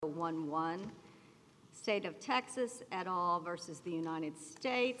1011. State of Texas et al. Versus the United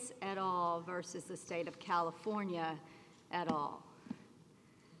States et al. Versus the State of California et al.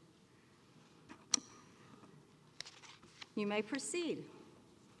 You may proceed.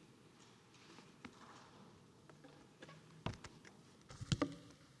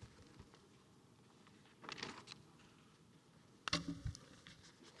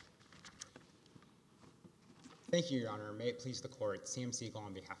 Thank you, Your Honor. May it please the Court, Sam Siegel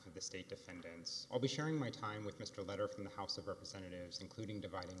on behalf of the state defendants. I'll be sharing my time with Mr. Letter from the House of Representatives, including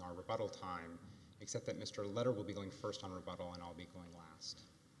dividing our rebuttal time, except that Mr. Letter will be going first on rebuttal and I'll be going last.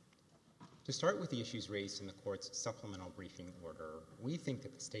 To start with the issues raised in the Court's supplemental briefing order, we think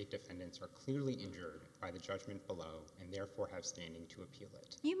that the state defendants are clearly injured by the judgment below and therefore have standing to appeal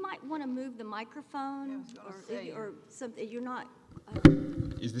it. You might want to move the microphone or something. You're not.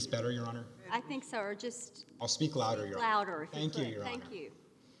 Is this better, Your Honor? I think so, or just. I'll speak louder, Your Honor. Louder, if Thank you you, could. Your Honor. Thank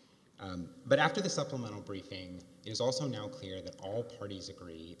you. But after the supplemental briefing, it is also now clear that all parties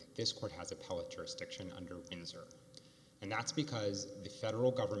agree that this Court has appellate jurisdiction under Windsor. And that's because the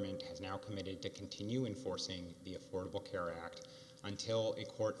federal government has now committed to continue enforcing the Affordable Care Act until a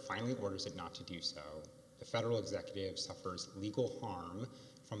court finally orders it not to do so. The federal executive suffers legal harm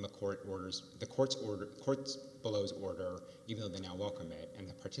from the court's below's order, even though they now welcome it, and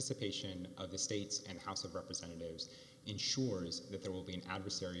the participation of the states and House of Representatives ensures that there will be an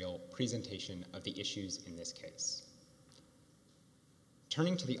adversarial presentation of the issues in this case.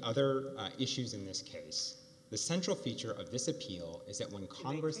 Turning to the other issues in this case, the central feature of this appeal is that when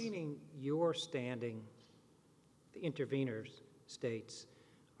Congress— Maintaining your standing, the interveners states,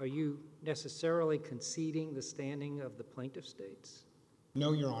 are you necessarily conceding the standing of the plaintiff states?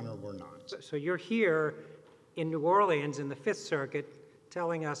 No, Your Honor, we're not. So you're here in New Orleans in the Fifth Circuit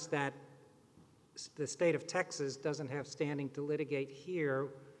telling us that the state of Texas doesn't have standing to litigate here.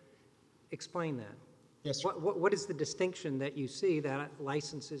 Explain that. Yes, sir. What is the distinction that you see that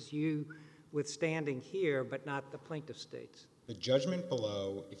licenses you with standing here but not the plaintiff states? The judgment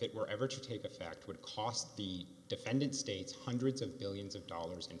below, if it were ever to take effect, would cost the defendant states hundreds of billions of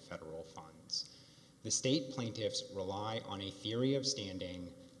dollars in federal funds. The state plaintiffs rely on a theory of standing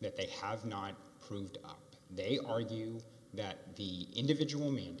that they have not proved up. They argue that the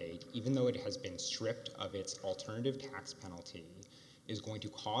individual mandate, even though it has been stripped of its alternative tax penalty, is going to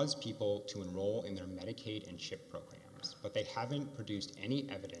cause people to enroll in their Medicaid and CHIP programs, but they haven't produced any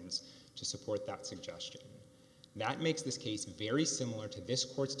evidence to support that suggestion. That makes this case very similar to this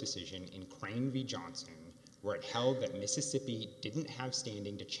Court's decision in Crane v. Johnson, where it held that Mississippi didn't have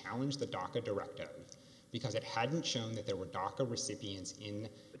standing to challenge the DACA directive because it hadn't shown that there were DACA recipients in—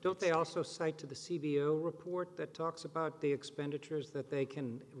 But don't they also cite to the CBO report that talks about the expenditures that they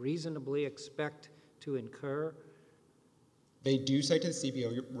can reasonably expect to incur? They do cite to the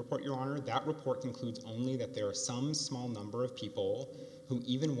CBO report, Your Honor. That report concludes only that there are some small number of people who,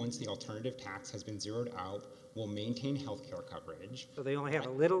 even once the alternative tax has been zeroed out, will maintain health care coverage. So they only have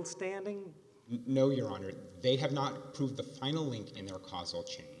a little standing? No, Your Honor. They have not proved the final link in their causal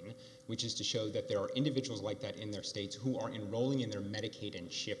chain, which is to show that there are individuals like that in their states who are enrolling in their Medicaid and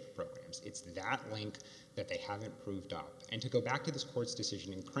CHIP programs. It's that link that they haven't proved up. And to go back to this Court's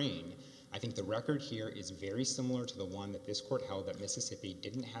decision in Crane, I think the record here is very similar to the one that this Court held that Mississippi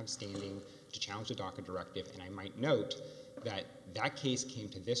didn't have standing to challenge the DACA directive, and I might note that that case came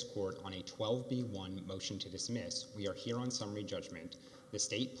to this Court on a 12b1 motion to dismiss. We are here on summary judgment. The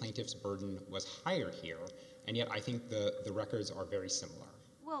state plaintiff's burden was higher here, and yet I think the records are very similar.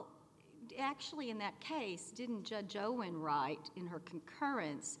 Well, actually in that case, didn't Judge Owen write in her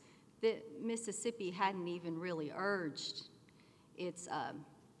concurrence that Mississippi hadn't even really urged its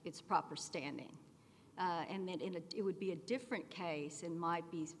proper standing, and that it would be a different case and might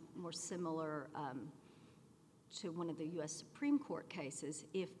be more similar to one of the U.S. Supreme Court cases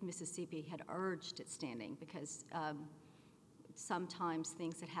if Mississippi had urged its standing, because sometimes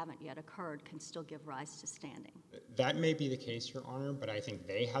things that haven't yet occurred can still give rise to standing. That may be the case, Your Honor, but I think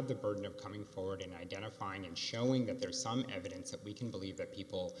they have the burden of coming forward and identifying and showing that there's some evidence that we can believe that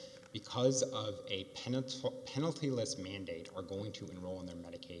people, because of a penaltyless mandate, are going to enroll in their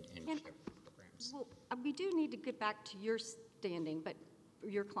Medicaid and CHIP programs. Well, we do need to get back to your standing, but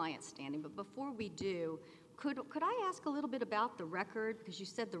your client's standing. But before we do, could I ask a little bit about the record? Because you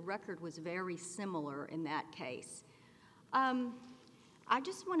said the record was very similar in that case. I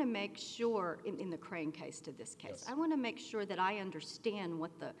just want to make sure, in the Crane case to this case, yes. I want to make sure that I understand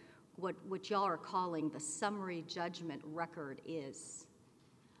what y'all are calling the summary judgment record is.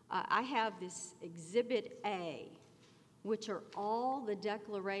 I have this Exhibit A, which are all the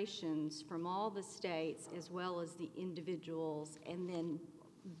declarations from all the states as well as the individuals, and then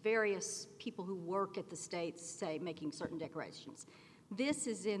various people who work at the states say making certain declarations. This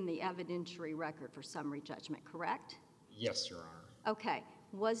is in the evidentiary record for summary judgment, correct? Yes, Your Honor. Okay.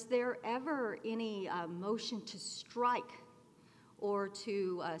 Was there ever any motion to strike or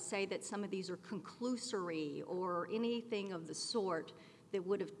to say that some of these are conclusory or anything of the sort that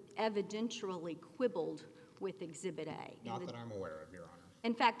would have evidentially quibbled with Exhibit A? Not that I'm aware of, Your Honor.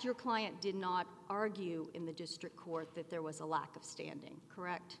 In fact, your client did not argue in the district court that there was a lack of standing,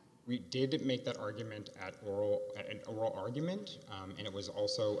 correct? We did make that argument at an oral argument, and it was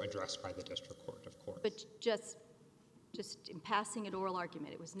also addressed by the district court, of course. But just in passing an oral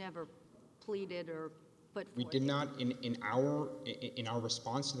argument, it was never pleaded or put forth? We did not, in our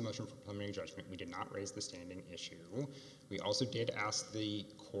response to the motion for preliminary judgment, we did not raise the standing issue. We also did ask the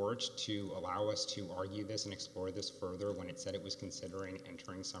court to allow us to argue this and explore this further when it said it was considering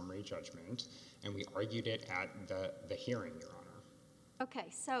entering summary judgment, and we argued it at the hearing, Your Honor. Okay,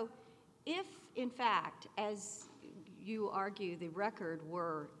 so if, in fact, as you argue, the record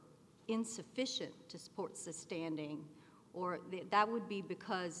were insufficient to support the standing, or that would be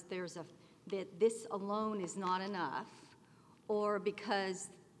because that this alone is not enough, or because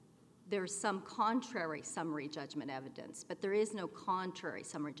there's some contrary summary judgment evidence, but there is no contrary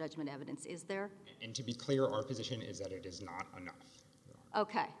summary judgment evidence, is there? And to be clear, our position is that it is not enough, Your Honor.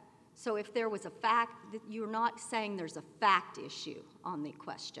 Okay. So if there was a fact, you're not saying there's a fact issue on the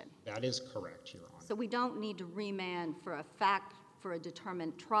question? That is correct, Your Honor. So we don't need to remand for a fact for a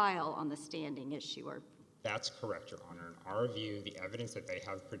determined trial on the standing issue, or? That's correct, Your Honor. In our view, the evidence that they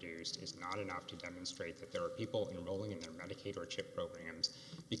have produced is not enough to demonstrate that there are people enrolling in their Medicaid or CHIP programs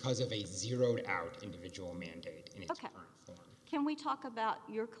because of a zeroed-out individual mandate in its current form. Can we talk about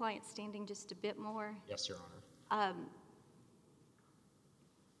your client standing just a bit more? Yes, Your Honor.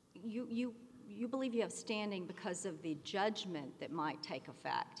 You believe you have standing because of the judgment that might take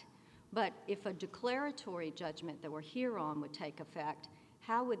effect, but if a declaratory judgment that we're here on would take effect,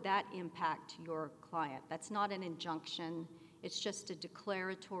 how would that impact your client? That's not an injunction. It's just a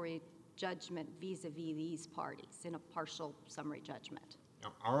declaratory judgment vis-a-vis these parties in a partial summary judgment.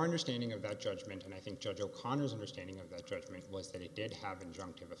 Now, our understanding of that judgment, and I think Judge O'Connor's understanding of that judgment, was that it did have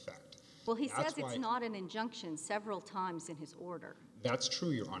injunctive effect. Well, he says it's not an injunction several times in his order. That's true,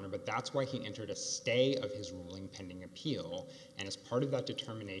 Your Honor, but that's why he entered a stay of his ruling pending appeal, and as part of that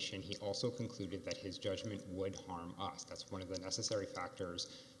determination, he also concluded that his judgment would harm us. That's one of the necessary factors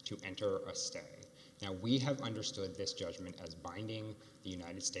to enter a stay. Now, we have understood this judgment as binding the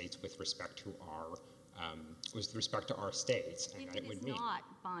United States with respect to our states, and that it would mean— It is not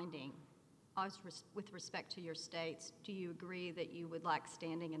binding with respect to your states. Do you agree that you would lack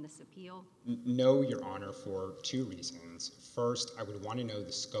standing in this appeal? No, Your Honor, for two reasons. First, I would want to know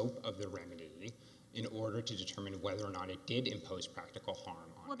the scope of the remedy in order to determine whether or not it did impose practical harm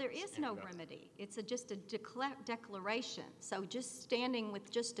on us. Well, there is no remedy. It's just a declaration. So just standing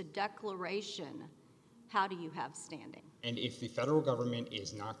with just a declaration, how do you have standing? And if the federal government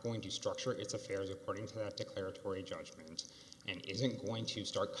is not going to structure its affairs according to that declaratory judgment and isn't going to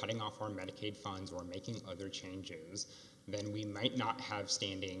start cutting off our Medicaid funds or making other changes, then we might not have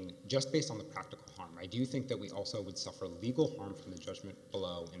standing just based on the practical harm. I do think that we also would suffer legal harm from the judgment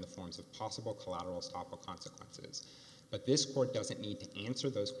below in the forms of possible collateral estoppel consequences. But this court doesn't need to answer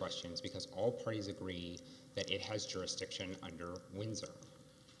those questions because all parties agree that it has jurisdiction under Windsor.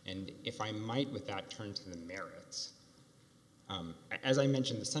 And if I might, with that, turn to the merits. As I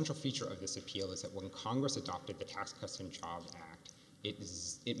mentioned, the central feature of this appeal is that when Congress adopted the Tax Cuts and Jobs Act,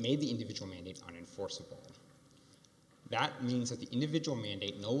 it made the individual mandate unenforceable. That means that the individual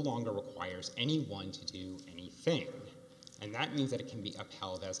mandate no longer requires anyone to do anything. And that means that it can be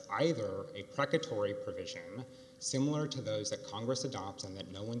upheld as either a precatory provision, similar to those that Congress adopts and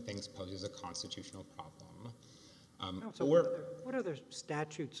that no one thinks poses a constitutional problem. What other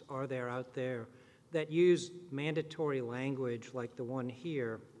statutes are there out there that use mandatory language like the one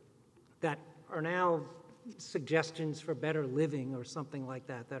here that are now suggestions for better living or something like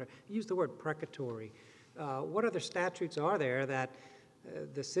that, use the word precatory? What other statutes are there that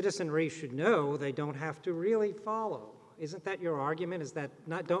the citizenry should know they don't have to really follow? Isn't that your argument, is that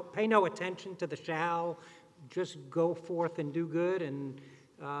don't pay no attention to the shall, just go forth and do good, and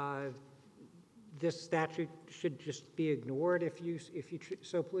this statute should just be ignored if you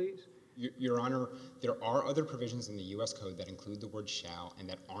so please? Your Honor, there are other provisions in the U.S. Code that include the word shall and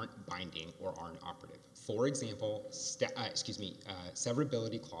that aren't binding or aren't operative. For example,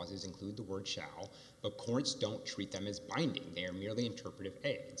 severability clauses include the word shall, but courts don't treat them as binding. They are merely interpretive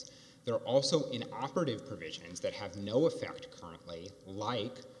aids. There are also inoperative provisions that have no effect currently,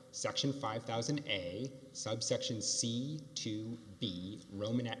 like Section 5000A, subsection C to B,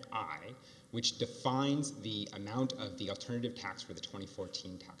 Romanet I, which defines the amount of the alternative tax for the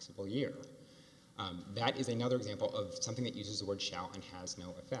 2014 taxable year. That is another example of something that uses the word shall and has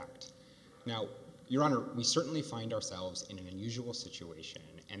no effect. Now, Your Honor, we certainly find ourselves in an unusual situation,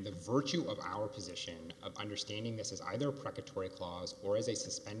 and the virtue of our position of understanding this as either a precatory clause or as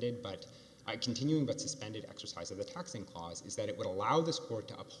a continuing but suspended exercise of the taxing clause is that it would allow this court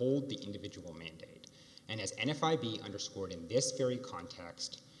to uphold the individual mandate. And as NFIB underscored in this very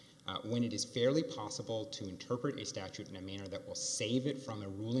context, when it is fairly possible to interpret a statute in a manner that will save it from a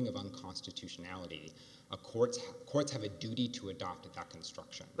ruling of unconstitutionality, courts have a duty to adopt that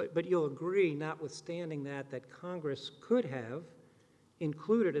construction. But you'll agree, notwithstanding that Congress could have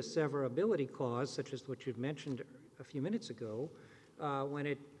included a severability clause, such as what you've mentioned a few minutes ago, when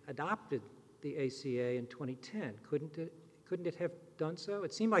it adopted the ACA in 2010. Couldn't it have done so?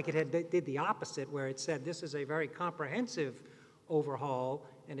 It seemed like it did the opposite, where it said this is a very comprehensive overhaul,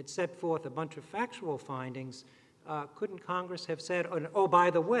 and it set forth a bunch of factual findings. Couldn't Congress have said, oh, by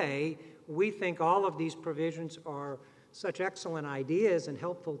the way, we think all of these provisions are such excellent ideas and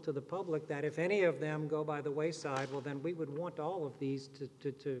helpful to the public that if any of them go by the wayside, well, then we would want all of these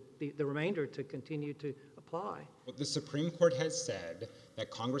the remainder to continue to apply. Well, the Supreme Court has said that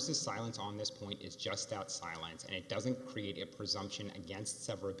Congress's silence on this point is just that, silence, and it doesn't create a presumption against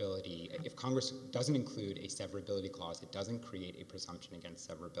severability. If Congress doesn't include a severability clause, it doesn't create a presumption against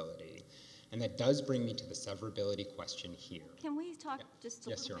severability. And that does bring me to the severability question here. Can we talk just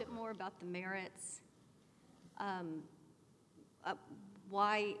a Yes, little Your bit Honor. more about the merits?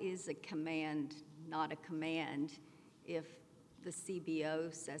 Why is a command not a command if the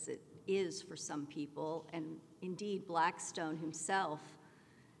CBO says it is for some people? And indeed, Blackstone himself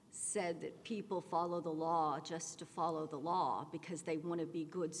said that people follow the law just to follow the law because they want to be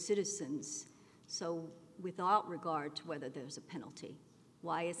good citizens. So without regard to whether there's a penalty,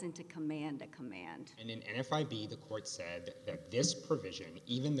 why isn't a command a command? And in NFIB, the court said that this provision,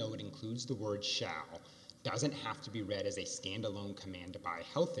 even though it includes the word shall, doesn't have to be read as a standalone command to buy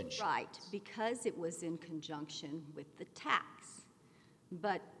health insurance. Right, because it was in conjunction with the tax.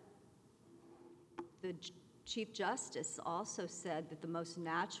 But the Chief Justice also said that the most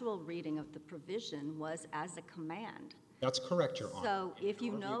natural reading of the provision was as a command. That's correct, Your Honor. So if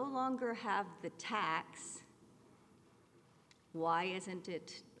you no longer have the tax, why isn't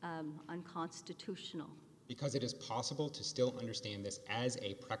it unconstitutional? Because it is possible to still understand this as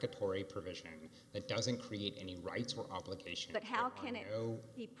a precatory provision that doesn't create any rights or obligations. But how can it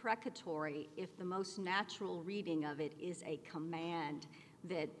be precatory if the most natural reading of it is a command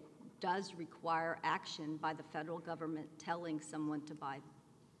that does require action by the federal government telling someone to buy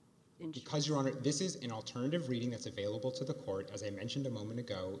insurance? Because, Your Honor, this is an alternative reading that's available to the court. As I mentioned a moment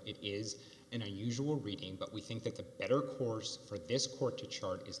ago, it is an unusual reading, but we think that the better course for this court to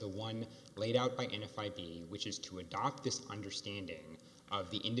chart is the one laid out by NFIB, which is to adopt this understanding of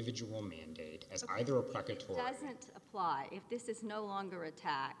the individual mandate as either a precatory. It doesn't apply. If this is no longer a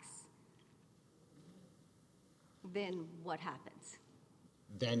tax, then what happens?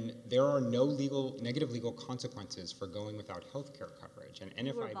 Then there are no negative legal consequences for going without health care coverage. And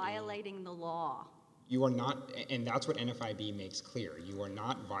NFIB, You are violating the law. You are not, and that's what NFIB makes clear. You are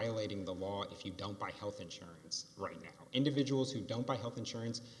not violating the law if you don't buy health insurance right now. Individuals who don't buy health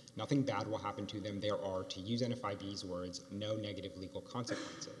insurance, nothing bad will happen to them. There are, to use NFIB's words, no negative legal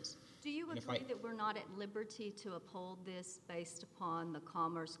consequences. Do you agree that we're not at liberty to uphold this based upon the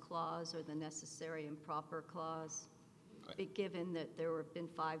Commerce Clause or the Necessary and Proper Clause, given that there have been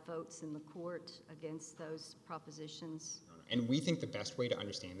 5 votes in the court against those propositions? And we think the best way to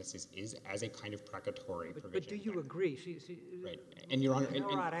understand this is as a kind of precatory provision. But do you agree? Right. And, Your Honor,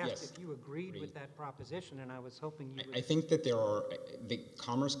 Elrod asked yes, if you agreed with that proposition, and I was hoping you would. I think that there are, the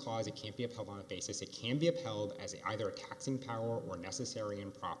Commerce Clause, it can't be upheld on a basis. It can be upheld as either a taxing power or necessary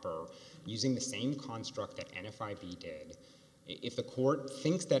and proper, using the same construct that NFIB did. If the court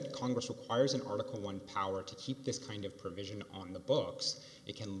thinks that Congress requires an Article I power to keep this kind of provision on the books,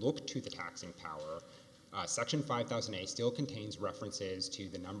 it can look to the taxing power. Section 5000A still contains references to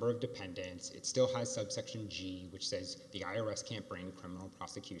the number of dependents. It still has subsection G, which says the IRS can't bring criminal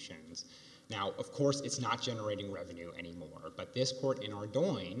prosecutions. Now, of course, it's not generating revenue anymore, but this court in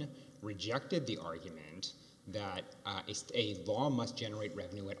Ardoin rejected the argument that a law must generate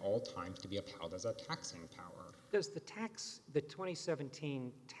revenue at all times to be upheld as a taxing power. Does the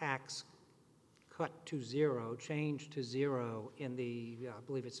 2017 tax cut to zero, change to zero in the, I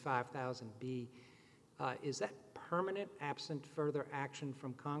believe it's 5000B is that permanent, absent further action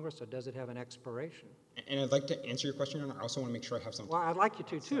from Congress, or does it have an expiration? And I'd like to answer your question, and I also want to make sure I have some. Well, I'd like you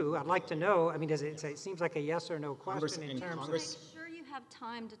to, too. I'd like to know, I mean, it seems like a yes or no Congress question in and terms Congress- Make sure you have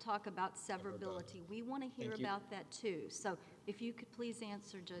time to talk about severability. We want to hear Thank you. about that, too. So if you could please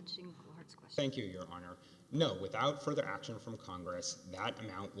answer Judge Inglehart's question. Thank you, Your Honor. No, without further action from Congress, that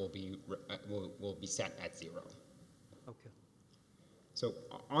amount will be set at zero. of, okay. So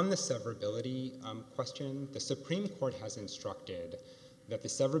on the severability question, the Supreme Court has instructed that the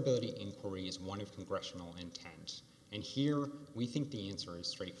severability inquiry is one of congressional intent. And here, we think the answer is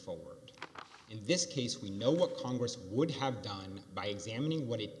straightforward. In this case, we know what Congress would have done by examining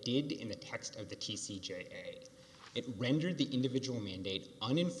what it did in the text of the TCJA. It rendered the individual mandate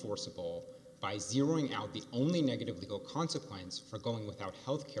unenforceable by zeroing out the only negative legal consequence for going without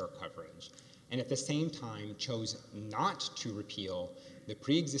health care coverage, and at the same time chose not to repeal the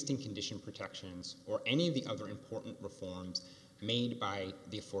pre-existing condition protections or any of the other important reforms made by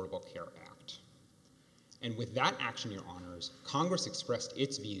the Affordable Care Act. And with that action, Your Honors, Congress expressed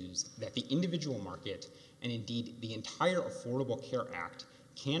its views that the individual market, and indeed the entire Affordable Care Act,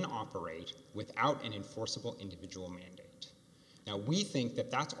 can operate without an enforceable individual mandate. Now, we think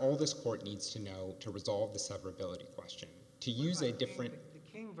that that's all this court needs to know to resolve the severability question. To use a different... The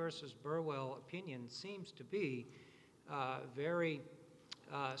King versus Burwell opinion seems to be very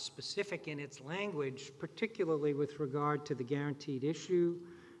specific in its language, particularly with regard to the guaranteed issue,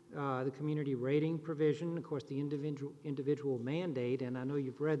 the community rating provision, of course, the individual mandate, and I know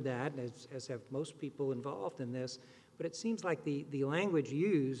you've read that, as have most people involved in this, but it seems like the language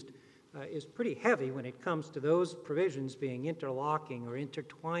used is pretty heavy when it comes to those provisions being interlocking or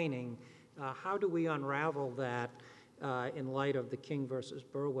intertwining. How do we unravel that in light of the King versus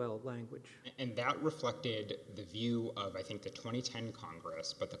Burwell language? And that reflected the view of, I think, the 2010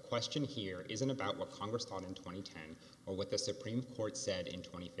 Congress, but the question here isn't about what Congress thought in 2010 or what the Supreme Court said in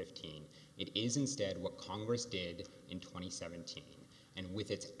 2015. It is instead what Congress did in 2017. And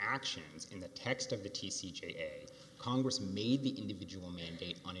with its actions in the text of the TCJA, Congress made the individual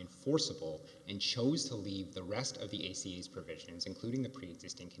mandate unenforceable and chose to leave the rest of the ACA's provisions, including the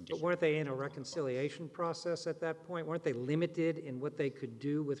pre-existing conditions. But weren't they in a reconciliation process at that point? Weren't they limited in what they could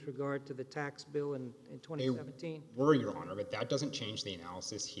do with regard to the tax bill in 2017? They were, Your Honor, but that doesn't change the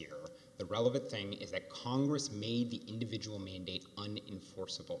analysis here. The relevant thing is that Congress made the individual mandate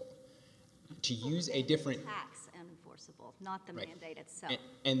unenforceable. To use a different... Tax unenforceable, not the mandate itself.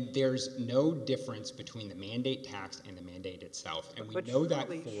 And there's no difference between the mandate tax and the mandate itself. And we know that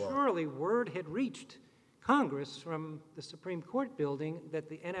for... Surely word had reached Congress from the Supreme Court building that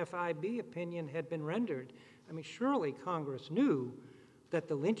the NFIB opinion had been rendered. I mean, surely Congress knew that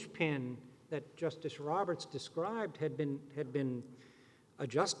the linchpin that Justice Roberts described had been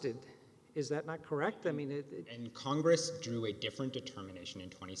adjusted. Is that not correct? I mean, And Congress drew a different determination in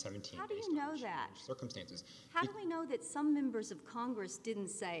 2017. How do you know that? Circumstances. How do we know that some members of Congress didn't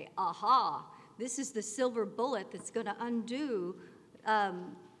say, aha, this is the silver bullet that's going to undo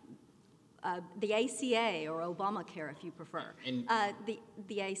the ACA, or Obamacare if you prefer,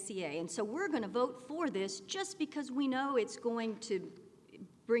 the ACA. And so we're going to vote for this just because we know it's going to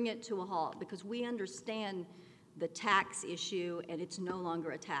bring it to a halt, because we understand the tax issue and it's no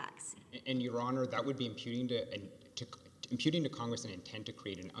longer a tax. And Your Honor, that would be imputing to Congress an intent to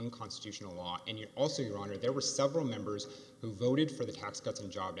create an unconstitutional law. And also, Your Honor, there were several members who voted for the Tax Cuts and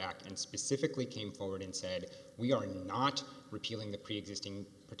Jobs Act and specifically came forward and said, we are not repealing the pre-existing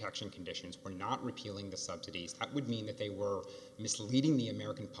protection conditions. We're not repealing the subsidies. That would mean that they were misleading the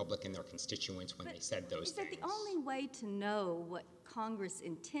American public and their constituents when they said those things. Is that the only way to know what Congress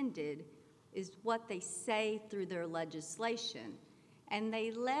intended is what they say through their legislation? And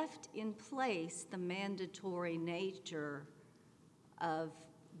they left in place the mandatory nature of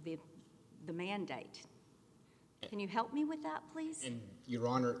the mandate. Can you help me with that, please? And, Your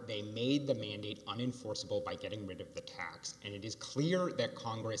Honor, they made the mandate unenforceable by getting rid of the tax. And it is clear that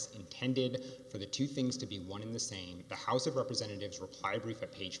Congress intended for the two things to be one and the same. The House of Representatives reply brief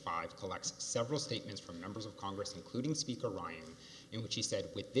at page 5 collects several statements from members of Congress, including Speaker Ryan, in which he said,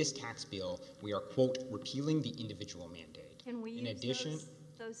 with this tax bill, we are, quote, repealing the individual mandate. Can we use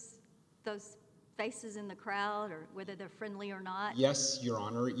those faces in the crowd, or whether they're friendly or not? Yes, Your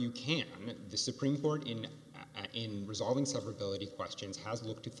Honor, you can. The Supreme Court, in resolving severability questions, has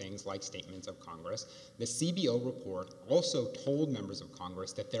looked to things like statements of Congress. The CBO report also told members of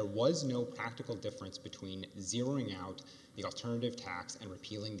Congress that there was no practical difference between zeroing out the alternative tax and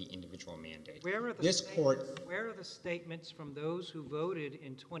repealing the individual mandate. Where are the statements from those who voted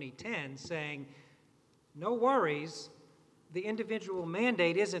in 2010 saying, no worries, the individual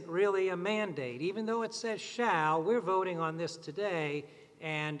mandate isn't really a mandate. Even though it says shall, we're voting on this today,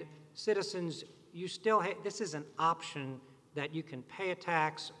 and citizens, you still this is an option that you can pay a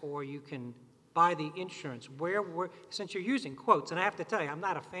tax or you can buy the insurance. Since you're using quotes, and I have to tell you, I'm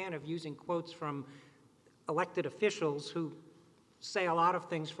not a fan of using quotes from elected officials who say a lot of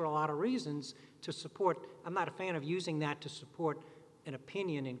things for a lot of reasons to support. I'm not a fan of using that to support an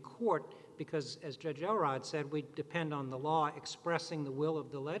opinion in court because, as Judge Elrod said, we depend on the law expressing the will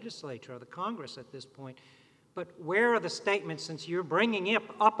of the legislature or the Congress at this point. But where are the statements, since you're bringing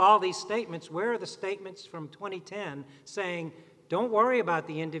up all these statements, where are the statements from 2010 saying, don't worry about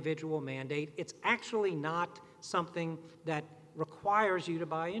the individual mandate, it's actually not something that requires you to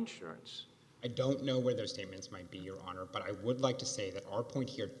buy insurance? I don't know where those statements might be, Your Honor, but I would like to say that our point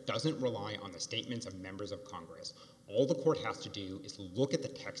here doesn't rely on the statements of members of Congress. All the court has to do is look at the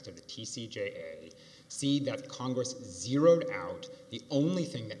text of the TCJA, see that Congress zeroed out the only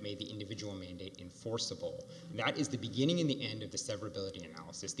thing that made the individual mandate enforceable. That is the beginning and the end of the severability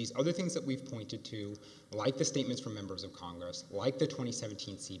analysis. These other things that we've pointed to, like the statements from members of Congress, like the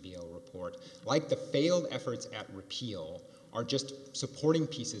 2017 CBO report, like the failed efforts at repeal, are just supporting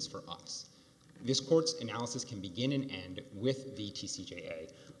pieces for us. This court's analysis can begin and end with the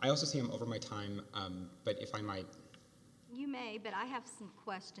TCJA. I also see I'm over my time, but if I might. You may, but I have some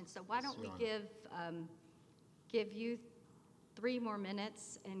questions. So why don't we Your give you 3 more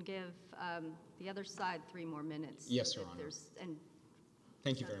minutes and give the other side 3 more minutes? Yes, so Your Honor. And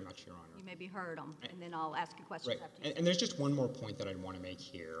Thank you very much, Your Honor. you maybe heard them, and then I'll ask you questions Right, after you. and there's just one more point that I'd want to make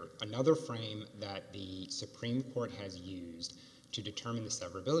here. Another frame that the Supreme Court has used to determine the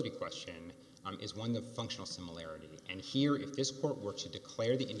severability question is one of functional similarity. And here, if this court were to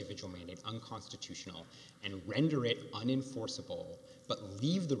declare the individual mandate unconstitutional and render it unenforceable, but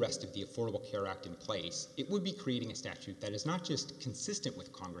leave the rest of the Affordable Care Act in place, it would be creating a statute that is not just consistent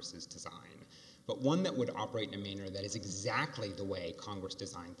with Congress's design, but one that would operate in a manner that is exactly the way Congress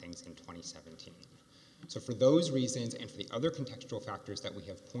designed things in 2017. So for those reasons and for the other contextual factors that we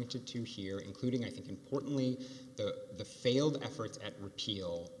have pointed to here, including, I think importantly, the failed efforts at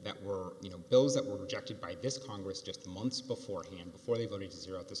repeal that were, bills that were rejected by this Congress just months beforehand, before they voted to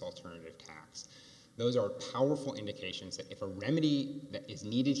zero out this alternative tax, those are powerful indications that if a remedy that is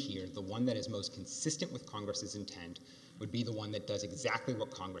needed here, the one that is most consistent with Congress's intent, would be the one that does exactly what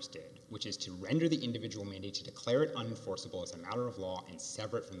Congress did, which is to render the individual mandate, to declare it unenforceable as a matter of law and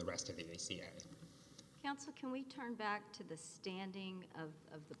sever it from the rest of the ACA. Counsel, can we turn back to the standing of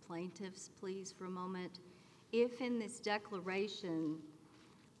the plaintiffs, please, for a moment? If in this declaration,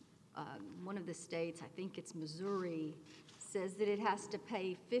 one of the states, I think it's Missouri, says that it has to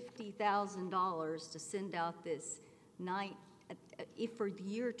pay $50,000 to send out this for the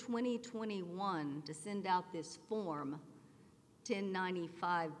year 2021, to send out this form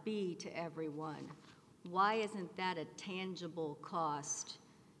 1095B to everyone, why isn't that a tangible cost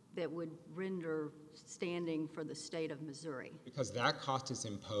that would render standing for the state of Missouri? Because that cost is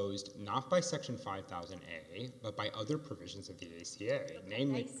imposed not by Section 5000A, but by other provisions of the ACA.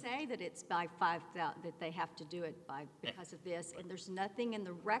 Namely, They say that it's by 5,000, that they have to do it by because of this, and there's nothing in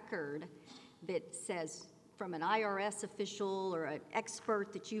the record that says from an IRS official or an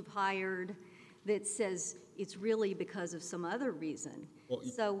expert that you've hired that says it's really because of some other reason. Well,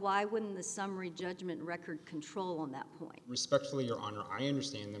 so why wouldn't the summary judgment record control on that point? Respectfully, Your Honor, I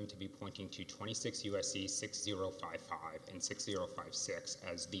understand them to be pointing to 26 U.S.C. 6055 and 6056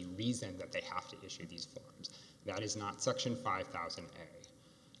 as the reason that they have to issue these forms. That is not Section 5000A.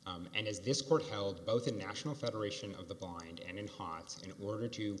 And as this court held, both in National Federation of the Blind and in HOTS, in order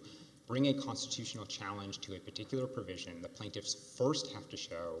to bring a constitutional challenge to a particular provision, the plaintiffs first have to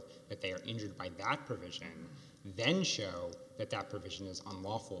show that they are injured by that provision, then show that that provision is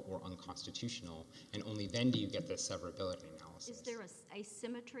unlawful or unconstitutional, and only then do you get the severability analysis. Is there a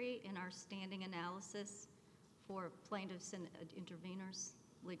asymmetry in our standing analysis for plaintiffs and interveners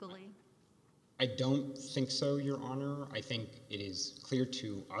legally? I don't think so, Your Honor. I think it is clear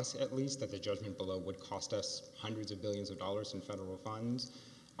to us, at least, that the judgment below would cost us hundreds of billions of dollars in federal funds.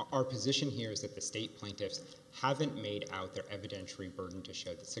 Our position here is that the state plaintiffs haven't made out their evidentiary burden to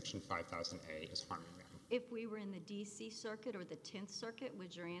show that Section 5000A is harming them. If we were in the D.C. Circuit or the 10th Circuit,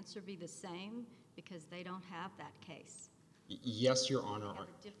 would your answer be the same? Because they don't have that case. Yes, Your Honor. They have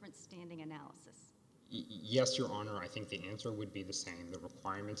a different standing analysis. Yes, Your Honor. I think the answer would be the same. The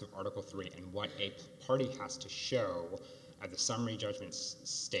requirements of Article 3 and what a party has to show at the summary judgment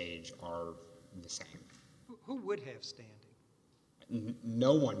stage are the same. Who would have standing?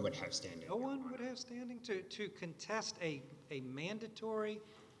 No one would have standing. No one would have standing to contest a mandatory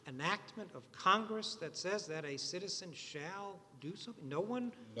enactment of Congress that says that a citizen shall do something? No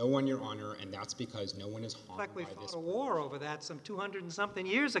one? No one, Your Honor, and that's because no one is harmed Like we by this. fought a war over that some 200 and something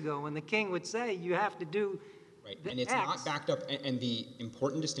years ago when the king would say you have to do Right, the and it's X. not backed up, and the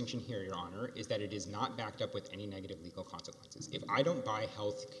important distinction here, Your Honor, is that it is not backed up with any negative legal consequences. If I don't buy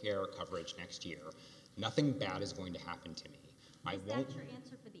health care coverage next year, nothing bad is going to happen to me. I won't. Is that your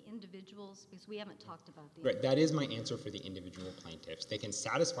answer for the individuals? Because we haven't talked about the. Right, that is my answer for the individual plaintiffs. They can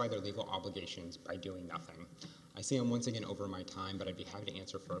satisfy their legal obligations by doing nothing. I see I'm once again over my time, but I'd be happy to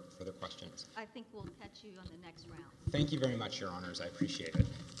answer further questions. I think we'll catch you on the next round. Thank you very much, Your Honors. I appreciate it.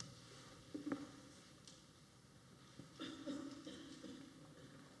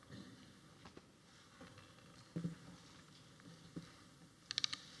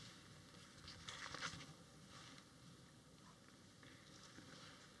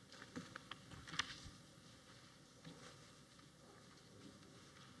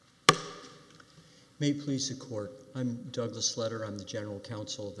 May it please the Court. I'm Douglas Letter. I'm the General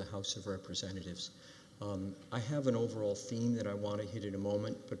Counsel of the House of Representatives. I have an overall theme that I want to hit in a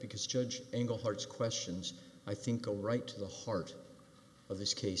moment, but because Judge Englehart's questions, I think, go right to the heart of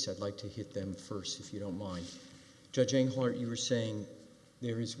this case, I'd like to hit them first, if you don't mind. Judge Englehart, you were saying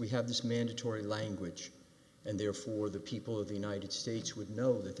we have this mandatory language, and therefore the people of the United States would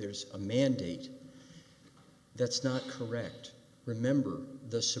know that there's a mandate. That's not correct. Remember,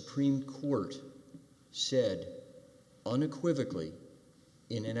 the Supreme Court said unequivocally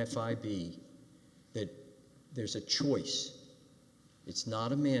in NFIB that there's a choice. It's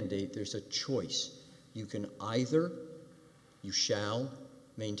not a mandate, there's a choice. You can either, you shall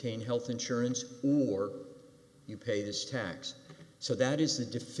maintain health insurance, or you pay this tax. So that is the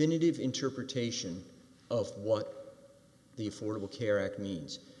definitive interpretation of what the Affordable Care Act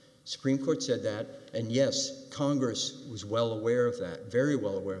means. Supreme Court said that, and yes, Congress was well aware of that, very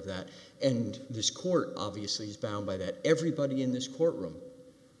well aware of that, and this court obviously is bound by that. Everybody in this courtroom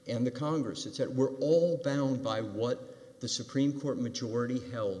and the Congress, it said, we're all bound by what the Supreme Court majority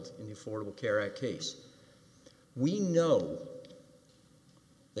held in the Affordable Care Act case. We know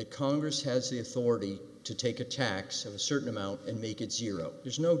that Congress has the authority to take a tax of a certain amount and make it zero.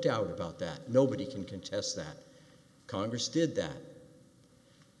 There's no doubt about that. Nobody can contest that. Congress did that.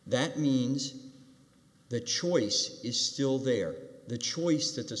 That means the choice is still there. The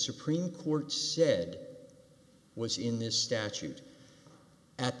choice that the Supreme Court said was in this statute.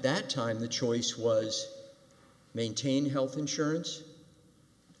 At that time, the choice was maintain health insurance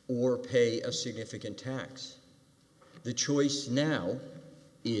or pay a significant tax. The choice now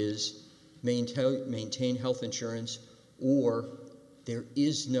is maintain health insurance or there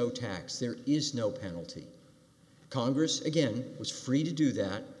is no tax, there is no penalty. Congress, again, was free to do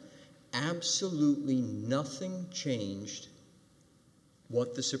that. Absolutely nothing changed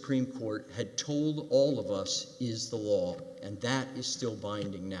what the Supreme Court had told all of us is the law, and that is still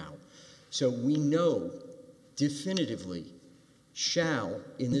binding now. So we know definitively shall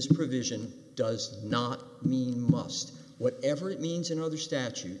in this provision does not mean must. Whatever it means in other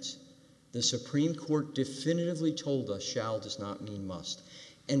statutes, the Supreme Court definitively told us shall does not mean must.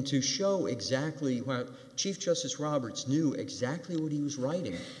 And to show exactly what Chief Justice Roberts knew exactly what he was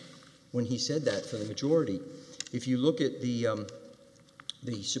writing when he said that for the majority, if you look at the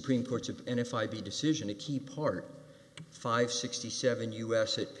Supreme Court's NFIB decision, a key part, 567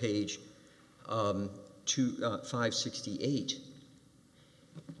 U.S. at page 568,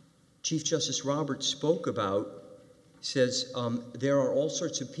 Chief Justice Roberts spoke about, says, there are all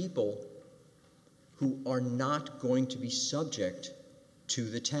sorts of people who are not going to be subject to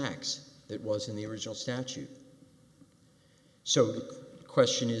the tax that was in the original statute. So the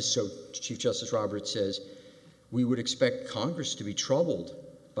question is, so Chief Justice Roberts says, we would expect Congress to be troubled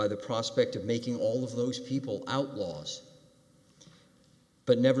by the prospect of making all of those people outlaws.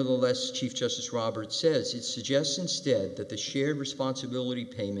 But nevertheless, Chief Justice Roberts says, it suggests instead that the shared responsibility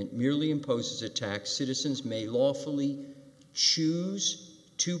payment merely imposes a tax citizens may lawfully choose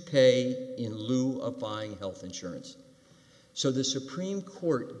to pay in lieu of buying health insurance. So the Supreme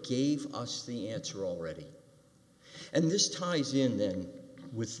Court gave us the answer already. And this ties in then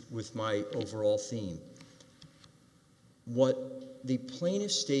with my overall theme. What the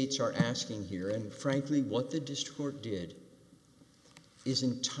plaintiff states are asking here, and frankly what the district court did, is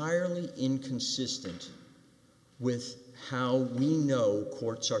entirely inconsistent with how we know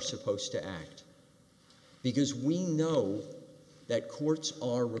courts are supposed to act. Because we know that courts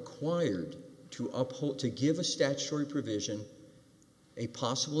are required to give a statutory provision a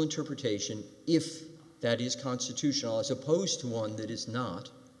possible interpretation if that is constitutional, as opposed to one that is not.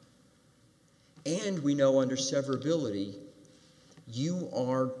 And we know under severability You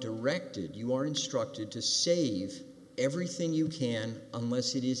are directed, you are instructed to save everything you can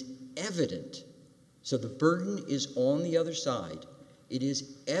unless it is evident. So the burden is on the other side. It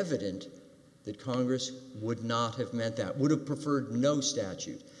is evident that Congress would not have meant that, would have preferred no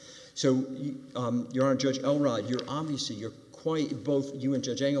statute. So, Your Honor, Judge Elrod, you're quite, both you and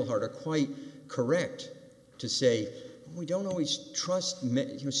Judge Engelhardt are quite correct to say we don't always trust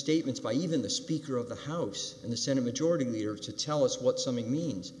statements by even the Speaker of the House and the Senate Majority Leader to tell us what something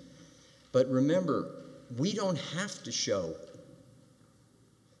means. But remember, we don't have to show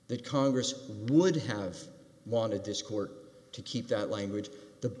that Congress would have wanted this court to keep that language.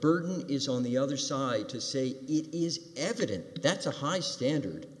 The burden is on the other side to say it is evident, that's a high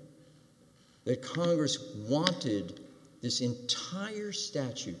standard, that Congress wanted this entire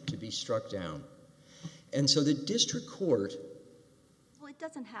statute to be struck down. And so the district court... Well, it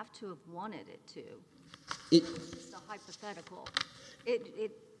doesn't have to have wanted it to. It's just a hypothetical.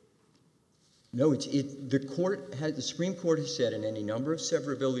 No, the Supreme Court has said in any number of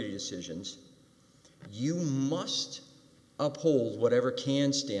severability decisions, you must uphold whatever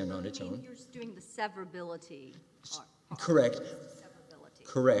can stand on its own. You're doing the severability part. Correct. Severability.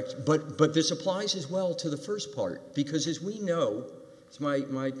 Correct. But this applies as well to the first part, because as we know, as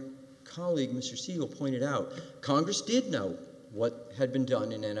my colleague, Mr. Siegel, pointed out, Congress did know what had been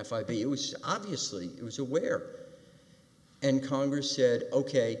done in NFIB. It was aware. And Congress said,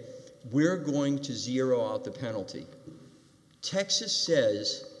 okay, we're going to zero out the penalty. Texas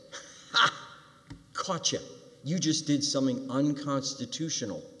says, ha, caught you. You just did something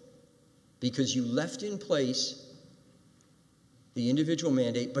unconstitutional because you left in place the individual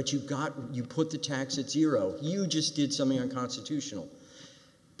mandate, but you put the tax at zero. You just did something unconstitutional.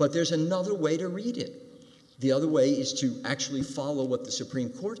 But there's another way to read it. The other way is to actually follow what the Supreme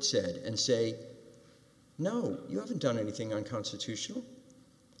Court said and say, no, you haven't done anything unconstitutional.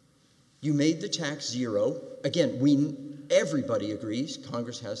 You made the tax zero. Again, everybody agrees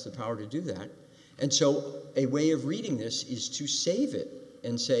Congress has the power to do that. And so a way of reading this is to save it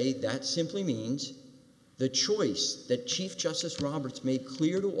and say that simply means the choice that Chief Justice Roberts made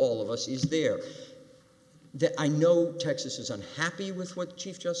clear to all of us is there. That I know Texas is unhappy with what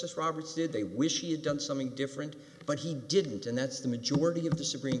Chief Justice Roberts did. They wish he had done something different, but he didn't, and that's the majority of the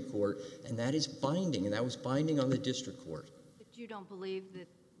Supreme Court, and that is binding, and that was binding on the district court. But you don't believe that,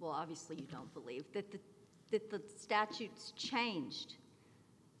 well, obviously you don't believe, that the statute's changed.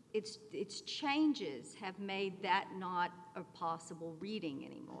 Its changes have made that not a possible reading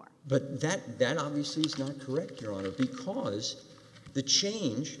anymore. But that obviously is not correct, Your Honor, because the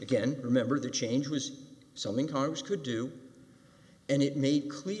change, again, remember, the change was something Congress could do, and it made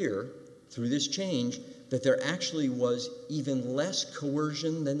clear through this change that there actually was even less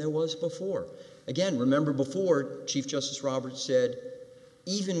coercion than there was before. Again, remember before, Chief Justice Roberts said,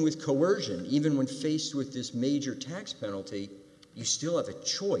 even with coercion, even when faced with this major tax penalty, you still have a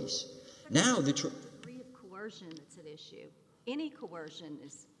choice. Now the degree of coercion that's at issue. Any coercion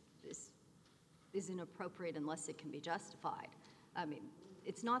is inappropriate unless it can be justified. I mean,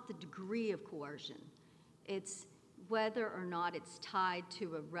 it's not the degree of coercion. It's whether or not it's tied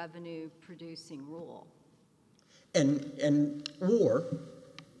to a revenue-producing rule. Or...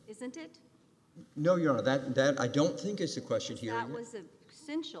 Isn't it? No, Your Honor, that I don't think is the question here. That was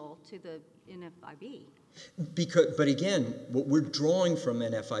essential to the NFIB. But again, what we're drawing from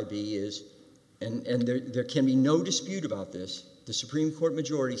NFIB is, and there can be no dispute about this, the Supreme Court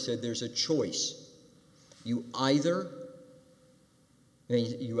majority said there's a choice. You either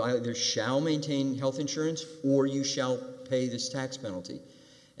shall maintain health insurance or you shall pay this tax penalty.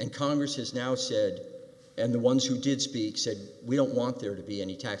 And Congress has now said, and the ones who did speak said, we don't want there to be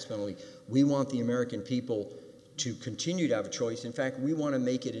any tax penalty. We want the American people to continue to have a choice. In fact, we want to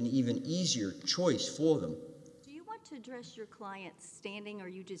make it an even easier choice for them. Do you want to address your client's standing, or are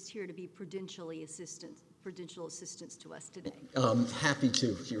you just here to be prudential assistance to us today? Happy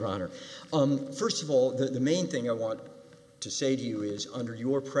to, Your Honor. First of all, the main thing I want to say to you is, under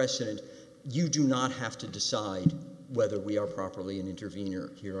your precedent, you do not have to decide whether we are properly an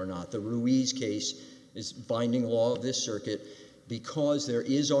intervener here or not. The Ruiz case is binding law of this circuit because there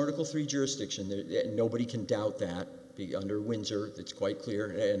is Article III jurisdiction. Nobody can doubt that. Under Windsor, it's quite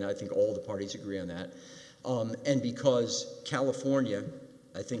clear, and I think all the parties agree on that. And because California,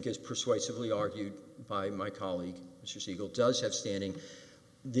 I think as persuasively argued by my colleague, Mr. Siegel, does have standing,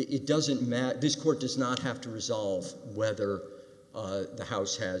 it doesn't matter. This court does not have to resolve whether the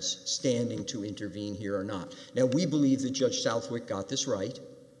House has standing to intervene here or not. Now, we believe that Judge Southwick got this right,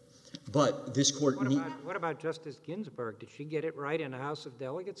 But this court What about Justice Ginsburg? Did she get it right in a House of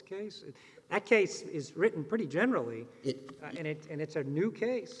Delegates case? That case is written pretty generally, and it's a new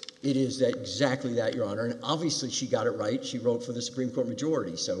case. It is that, exactly that, Your Honor. And obviously she got it right. She wrote for the Supreme Court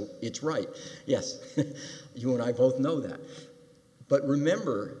majority, so it's right. Yes, you and I both know that. But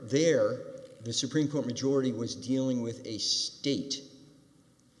remember, there, the Supreme Court majority was dealing with a state.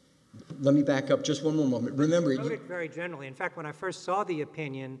 Let me back up just one more moment. Remember, She wrote it very generally. In fact, when I first saw the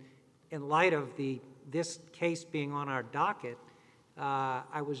opinion, in light of this case being on our docket,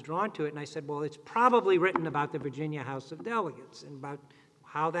 I was drawn to it, and I said, well, it's probably written about the Virginia House of Delegates and about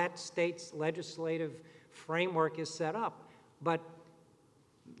how that state's legislative framework is set up. But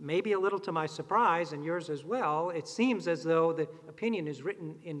maybe a little to my surprise, and yours as well, it seems as though the opinion is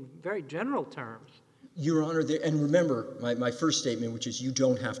written in very general terms. Your Honor, and remember my first statement, which is you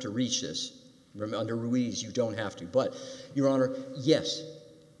don't have to reach this. Under Ruiz, you don't have to. But, Your Honor, yes,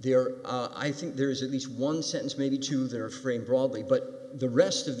 I think there is at least one sentence, maybe two, that are framed broadly, but the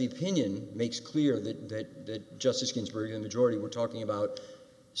rest of the opinion makes clear that Justice Ginsburg and the majority were talking about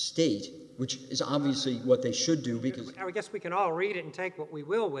state, which is obviously what they should do because... I guess we can all read it and take what we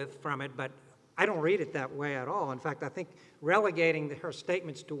will from it, but I don't read it that way at all. In fact, I think relegating her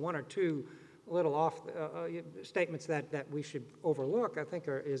statements to one or two little off statements that we should overlook, I think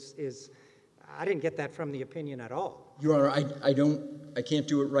I didn't get that from the opinion at all. Your Honor, I can't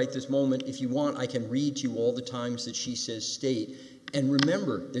do it right this moment. If you want, I can read to you all the times that she says state. And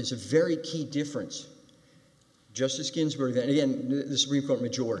remember, there's a very key difference. Justice Ginsburg, and again, the Supreme Court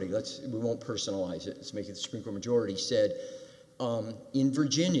majority, we won't personalize it, let's make it the Supreme Court majority, said in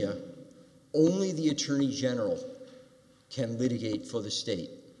Virginia, only the Attorney General can litigate for the state,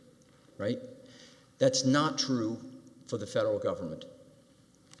 right? That's not true for the federal government.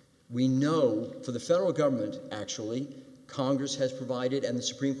 We know for the federal government, actually, Congress has provided and the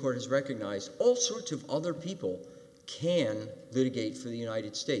Supreme Court has recognized all sorts of other people can litigate for the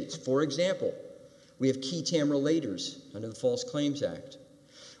United States. For example, we have qui tam relators under the False Claims Act.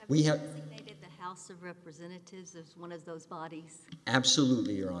 We have designated the House of Representatives as one of those bodies.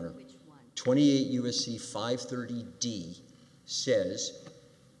 Absolutely, Your Honor. Which one? 28 U.S.C. 530D says,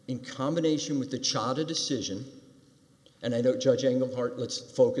 in combination with the Chadha decision, and I know Judge Engelhardt, let's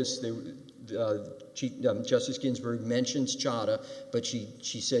focus, Justice Ginsburg mentions Chadha, but she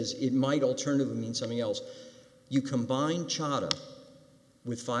says it might alternatively mean something else. You combine Chadha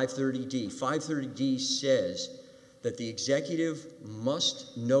with 530D. 530D says that the executive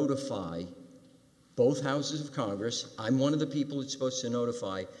must notify both houses of Congress. I'm one of the people it's supposed to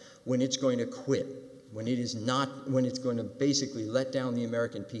notify when it's going to quit, when it's going to basically let down the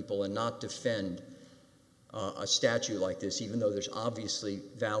American people and not defend a statute like this, even though there's obviously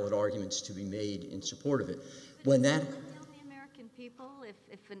valid arguments to be made in support of it. When that... Tell the American people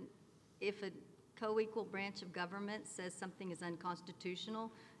if a co-equal branch of government says something is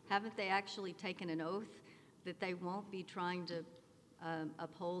unconstitutional, haven't they actually taken an oath that they won't be trying to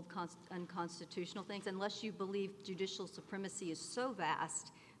uphold unconstitutional things unless you believe judicial supremacy is so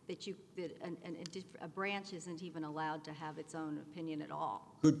vast that a branch isn't even allowed to have its own opinion at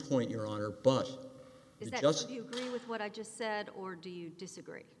all? Good point, Your Honor, but... Do you agree with what I just said, or do you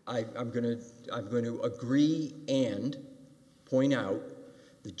disagree? I'm going to agree and point out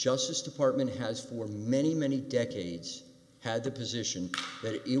the Justice Department has for many, many decades had the position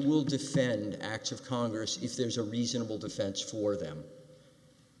that it will defend acts of Congress if there's a reasonable defense for them.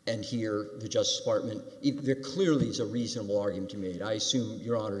 And here, the Justice Department, there clearly is a reasonable argument to be made. I assume,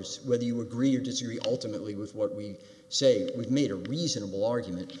 Your Honors, whether you agree or disagree ultimately with what we say, we've made a reasonable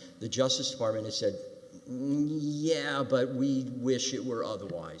argument. The Justice Department has said, yeah, but we wish it were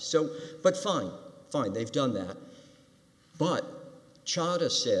otherwise. So, but fine, they've done that. But Chadha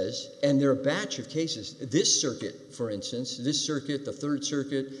says, and there are a batch of cases, this circuit, for instance, this circuit, the Third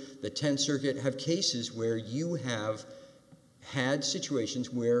Circuit, the Tenth Circuit, have cases where you have had situations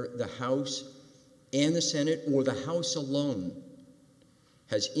where the House and the Senate, or the House alone,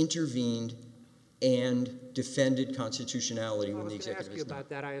 has intervened and defended constitutionality when the executive is not. I was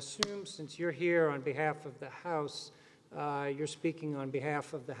going to ask you about that. I assume since you're here on behalf of the House, you're speaking on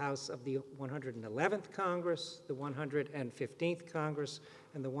behalf of the House of the 111th Congress, the 115th Congress,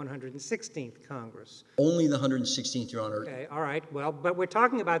 and the 116th Congress. Only the 116th, Your Honor. Okay, all right. Well, but we're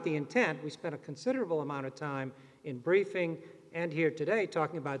talking about the intent. We spent a considerable amount of time in briefing and here today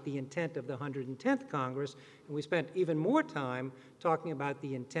talking about the intent of the 110th Congress, and we spent even more time talking about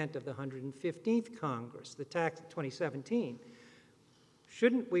the intent of the 115th Congress, the tax of 2017.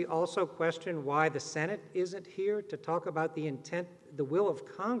 Shouldn't we also question why the Senate isn't here to talk about the intent? The will of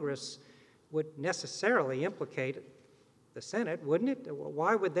Congress would necessarily implicate the Senate, wouldn't it?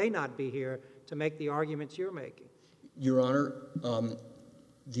 Why would they not be here to make the arguments you're making? Your Honor,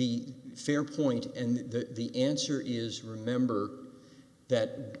 the fair point, and the answer is, remember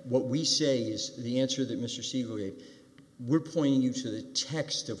that what we say is the answer that Mr. Siegel gave. We're pointing you to the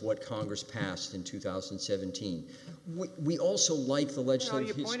text of what Congress passed in 2017. We also like the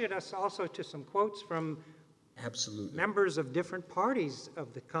legislative You pointed us also to some quotes from Absolutely. members of different parties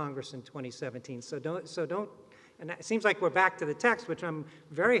of the Congress in 2017. So don't, and it seems like we're back to the text, which I'm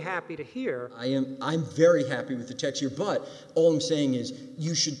very happy to hear. I'm very happy with the text here, but all I'm saying is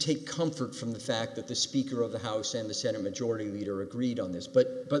you should take comfort from the fact that the Speaker of the House and the Senate Majority Leader agreed on this. But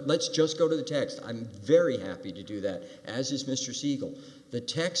let's just go to the text. I'm very happy to do that, as is Mr. Siegel. The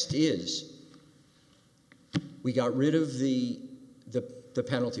text is, we got rid of the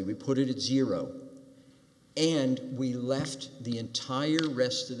penalty. We put it at 0. And we left the entire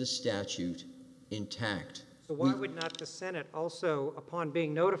rest of the statute intact. So why would not the Senate also, upon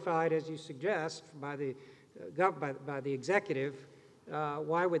being notified, as you suggest, by the executive,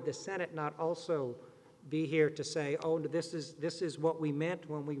 why would the Senate not also be here to say, oh, this is what we meant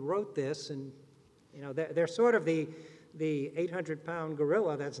when we wrote this? And you know, they're sort of the 800-pound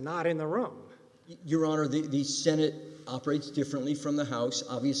gorilla that's not in the room. Your Honor, the Senate operates differently from the House.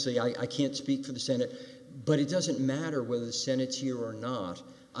 Obviously, I can't speak for the Senate, but it doesn't matter whether the Senate's here or not.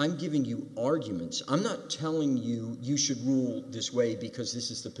 I'm giving you arguments. I'm not telling you you should rule this way because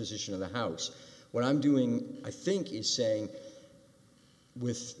this is the position of the House. What I'm doing, I think, is saying,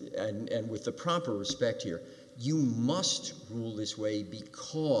 with the proper respect here, you must rule this way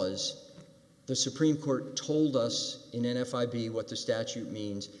because the Supreme Court told us in NFIB what the statute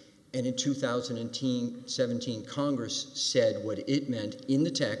means, and in 2017, Congress said what it meant in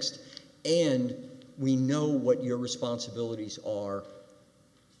the text, and we know what your responsibilities are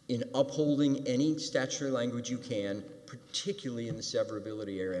in upholding any statutory language you can, particularly in the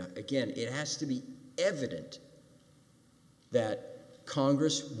severability area. Again, it has to be evident that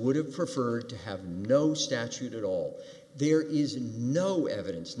Congress would have preferred to have no statute at all. There is no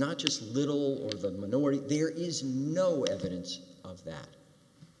evidence, not just little or the minority, there is no evidence of that.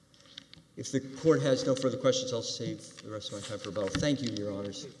 If the Court has no further questions, I'll save the rest of my time for rebuttal. Thank you, Your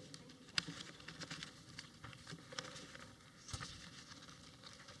Honors.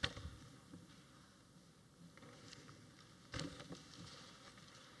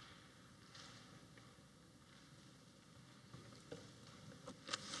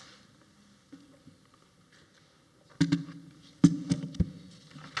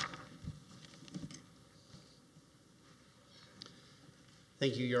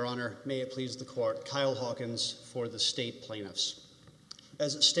 Thank you, Your Honor. May it please the Court. Kyle Hawkins for the state plaintiffs.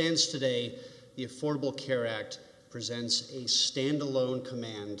 As it stands today, the Affordable Care Act presents a standalone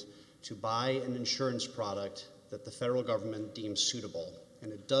command to buy an insurance product that the federal government deems suitable,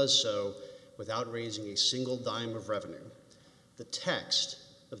 and it does so without raising a single dime of revenue. The text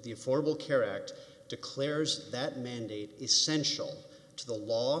of the Affordable Care Act declares that mandate essential to the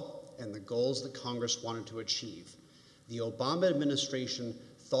law and the goals that Congress wanted to achieve. The Obama administration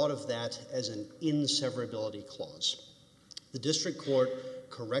thought of that as an inseverability clause. The district court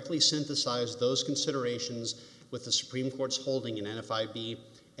correctly synthesized those considerations with the Supreme Court's holding in NFIB,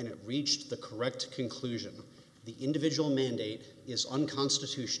 and it reached the correct conclusion. The individual mandate is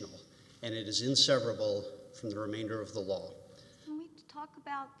unconstitutional, and it is inseverable from the remainder of the law. Can we talk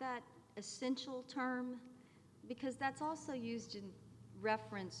about that essential term? Because that's also used in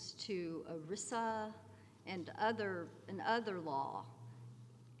reference to ERISA and other law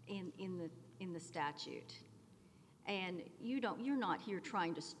in the statute. And you're not here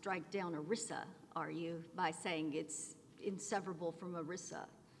trying to strike down ERISA, are you, by saying it's inseverable from ERISA?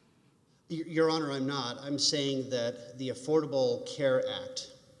 Your Honor, I'm not. I'm saying that the Affordable Care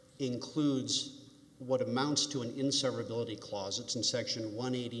Act includes what amounts to an inseverability clause. It's in section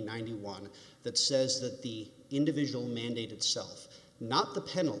 18091 that says that the individual mandate itself, not the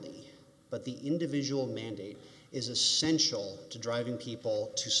penalty, but the individual mandate is essential to driving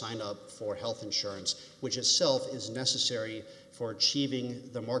people to sign up for health insurance, which itself is necessary for achieving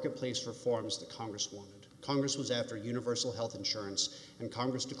the marketplace reforms that Congress wanted. Congress was after universal health insurance, and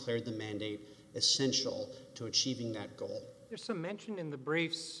Congress declared the mandate essential to achieving that goal. There's some mention in the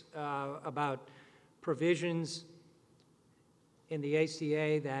briefs about provisions in the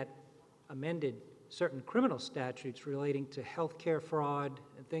ACA that amended certain criminal statutes relating to health care fraud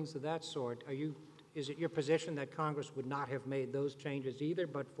and things of that sort. Is it your position that Congress would not have made those changes either,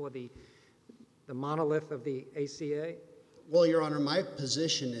 but for the monolith of the ACA? Well, Your Honor, my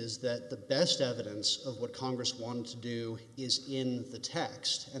position is that the best evidence of what Congress wanted to do is in the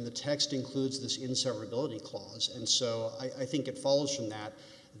text, and the text includes this inseverability clause. And so I think it follows from that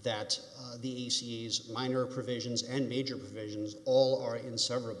the ACA's minor provisions and major provisions all are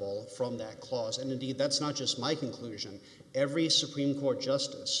inseverable from that clause. And indeed, that's not just my conclusion. Every Supreme Court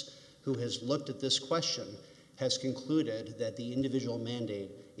justice who has looked at this question has concluded that the individual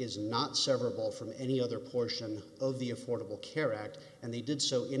mandate is not severable from any other portion of the Affordable Care Act, and they did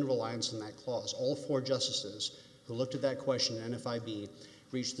so in reliance on that clause. All 4 justices who looked at that question in NFIB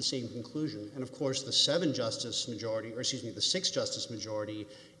reached the same conclusion. And of course, the 6-justice majority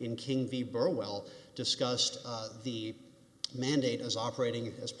in King v. Burwell discussed the mandate as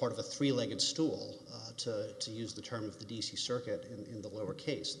operating as part of a 3-legged stool, to use the term of the D.C. Circuit in the lower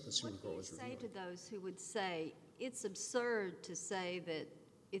case. What do you say to those who would say it's absurd to say that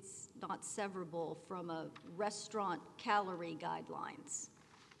it's not severable from a restaurant calorie guidelines?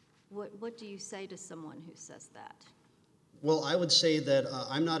 What do you say to someone who says that? Well, I would say that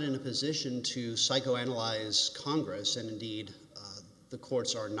I'm not in a position to psychoanalyze Congress, and indeed the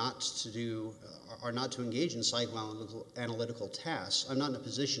courts are not to engage in psychoanalytical tasks. I'm not in a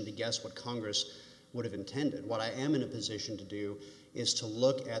position to guess what Congress would have intended. What I am in a position to do is to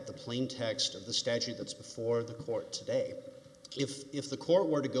look at the plain text of the statute that's before the court today. If the court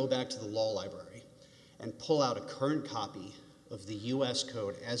were to go back to the law library and pull out a current copy of the U.S.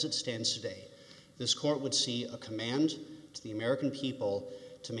 Code as it stands today, this court would see a command to the American people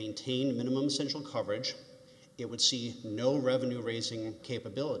to maintain minimum essential coverage. It would see no revenue-raising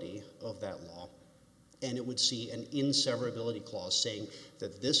capability of that law, and it would see an inseverability clause saying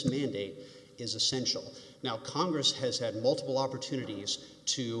that this mandate is essential. Now, Congress has had multiple opportunities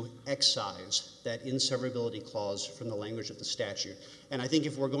to excise that inseverability clause from the language of the statute. And I think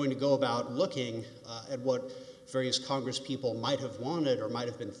if we're going to go about looking at what various Congress people might have wanted or might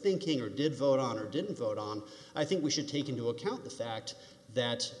have been thinking or did vote on or didn't vote on, I think we should take into account the fact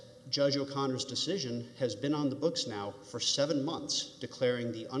that Judge O'Connor's decision has been on the books now for 7 months,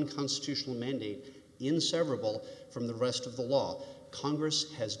 declaring the unconstitutional mandate inseverable from the rest of the law.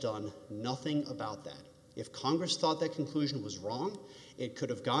 Congress has done nothing about that. If Congress thought that conclusion was wrong, it could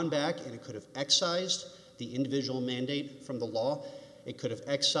have gone back and it could have excised the individual mandate from the law. It could have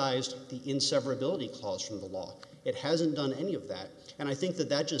excised the inseverability clause from the law. It hasn't done any of that. And I think that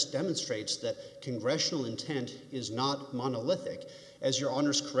that just demonstrates that congressional intent is not monolithic. As Your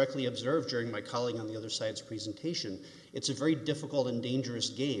Honors correctly observed during my colleague on the other side's presentation, it's a very difficult and dangerous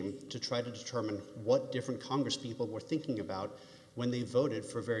game to try to determine what different Congress people were thinking about when they voted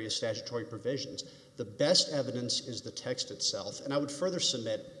for various statutory provisions. The best evidence is the text itself. And I would further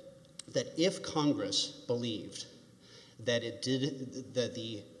submit that if Congress believed that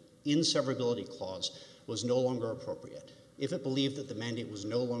the inseverability clause was no longer appropriate, if it believed that the mandate was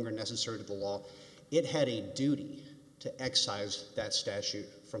no longer necessary to the law, it had a duty to excise that statute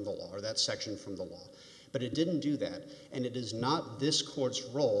from the law, or that section from the law. But it didn't do that, and it is not this court's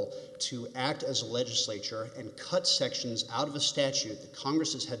role to act as a legislature and cut sections out of a statute that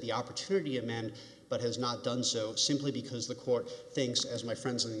Congress has had the opportunity to amend but has not done so simply because the court thinks, as my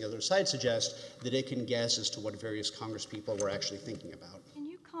friends on the other side suggest, that it can guess as to what various Congress people were actually thinking about. Can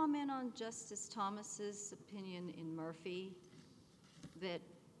you comment on Justice Thomas's opinion in Murphy that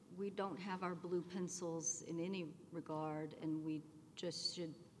we don't have our blue pencils in any regard and we just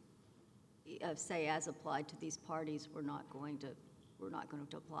should say, as applied to these parties, we're not going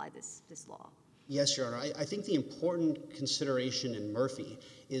to apply this law? Yes, Your Honor. I think the important consideration in Murphy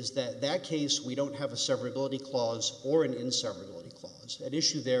is that case we don't have a severability clause or an inseverability clause. At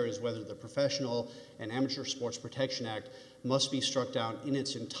issue there is whether the Professional and Amateur Sports Protection Act must be struck down in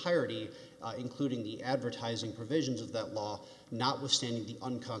its entirety, including the advertising provisions of that law, notwithstanding the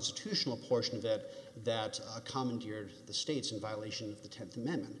unconstitutional portion of it that commandeered the states in violation of the 10th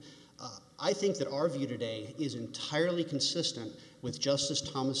Amendment. I think that our view today is entirely consistent with Justice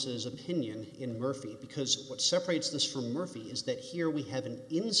Thomas's opinion in Murphy, because what separates this from Murphy is that here we have an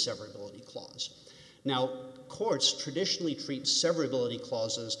inseverability clause. Now, courts traditionally treat severability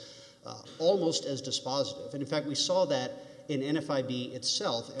clauses almost as dispositive, and in fact we saw that in NFIB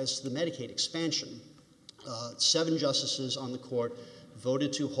itself as to the Medicaid expansion. 7 justices on the court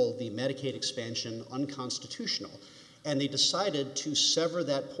voted to hold the Medicaid expansion unconstitutional, and they decided to sever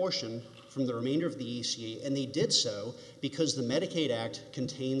that portion from the remainder of the ACA, and they did so because the Medicaid Act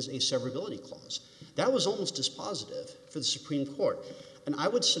contains a severability clause. That was almost dispositive for the Supreme Court. And I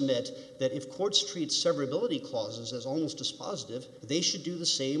would submit that if courts treat severability clauses as almost dispositive, they should do the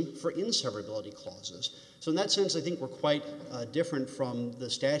same for inseverability clauses. So in that sense, I think we're quite different from the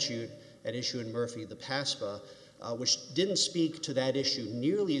statute at issue in Murphy, the PASPA, which didn't speak to that issue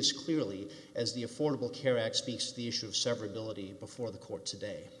nearly as clearly as the Affordable Care Act speaks to the issue of severability before the court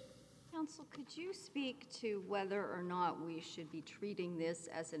today. Counsel, could you speak to whether or not we should be treating this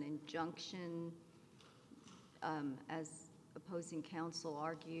as an injunction, as opposing counsel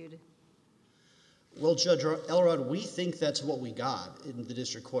argued? Well, Judge Elrod, we think that's what we got in the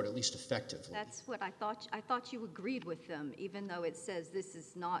district court, at least effectively. That's what I thought. I thought you agreed with them, even though it says this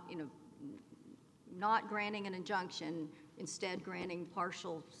is not, not granting an injunction, instead granting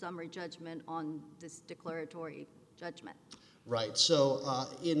partial summary judgment on this declaratory judgment. Right. So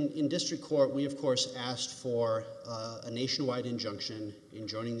in district court, we, of course, asked for a nationwide injunction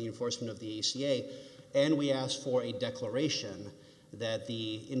enjoining the enforcement of the ACA, and we asked for a declaration that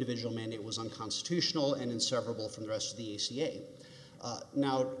the individual mandate was unconstitutional and inseverable from the rest of the ACA.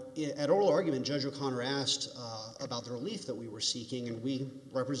 Now, at oral argument, Judge O'Connor asked about the relief that we were seeking, and we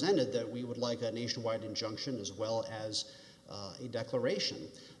represented that we would like a nationwide injunction as well as a declaration.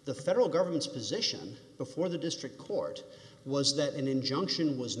 The federal government's position before the district court was that an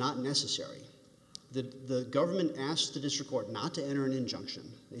injunction was not necessary. The government asked the district court not to enter an injunction.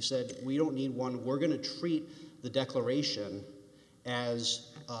 They said, we don't need one. We're going to treat the declaration as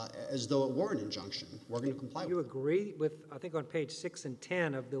though it were an injunction. We're going to comply with it. You agree with, I think on page 6 and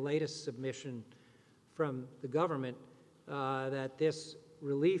 10 of the latest submission from the government, that this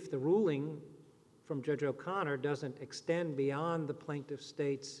relief, the ruling from Judge O'Connor, doesn't extend beyond the plaintiff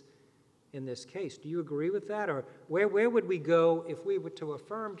states in this case. Do you agree with that? Or where would we go if we were to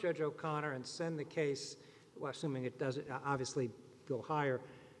affirm Judge O'Connor and send the case, well, assuming it doesn't obviously go higher,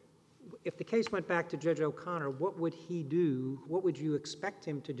 if the case went back to Judge O'Connor, what would he do? What would you expect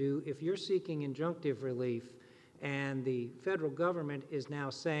him to do if you're seeking injunctive relief and the federal government is now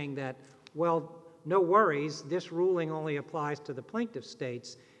saying that, well, no worries, this ruling only applies to the plaintiff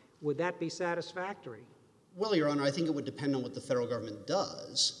states? Would that be satisfactory? Well, Your Honor, I think it would depend on what the federal government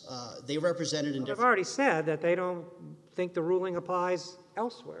does. They represented in They've already said that they don't think the ruling applies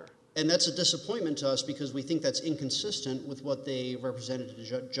elsewhere. And that's a disappointment to us because we think that's inconsistent with what they represented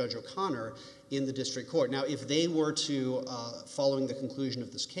to Judge O'Connor in the district court. Now, if they were to, following the conclusion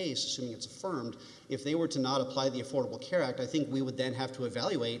of this case, assuming it's affirmed, if they were to not apply the Affordable Care Act, I think we would then have to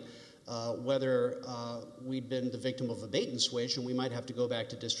evaluate whether we'd been the victim of a bait and switch, and we might have to go back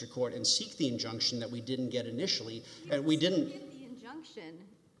to district court and seek the injunction that we didn't get initially. And we didn't get the injunction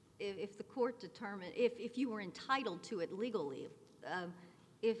if the court determined, if you were entitled to it legally.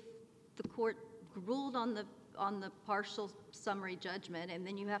 If the court ruled on the partial summary judgment, and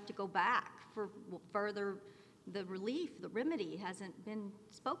then you have to go back for further the relief, the remedy hasn't been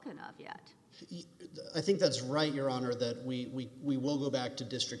spoken of yet. I think that's right, Your Honor, that we will go back to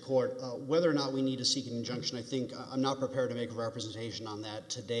district court. Whether or not we need to seek an injunction, I think I'm not prepared to make a representation on that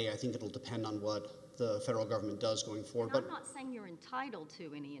today. I think it'll depend on what the federal government does going forward. And I'm not saying you're entitled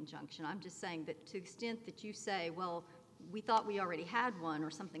to any injunction. I'm just saying that to the extent that you say, well, we thought we already had one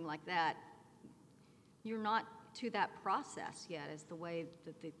or something like that, you're not to that process yet as the way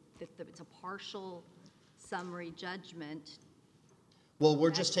that it's a partial summary judgment. Well,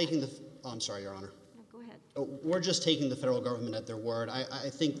 we're just taking the, I'm sorry, Your Honor. No, go ahead. We're just taking the federal government at their word. I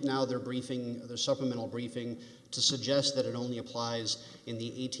think now their briefing, their supplemental briefing, to suggest that it only applies in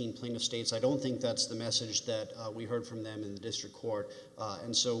the 18 plaintiff states, I don't think that's the message that we heard from them in the district court.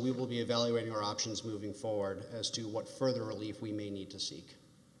 And so we will be evaluating our options moving forward as to what further relief we may need to seek.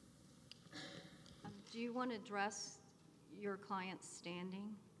 Do you want to address your client's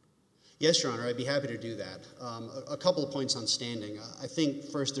standing? Yes, Your Honor, I'd be happy to do that. A couple of points on standing. I think,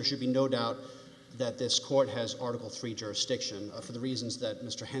 first, there should be no doubt that this court has Article III jurisdiction. For the reasons that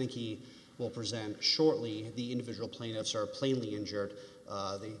Mr. Henneke will present shortly, the individual plaintiffs are plainly injured.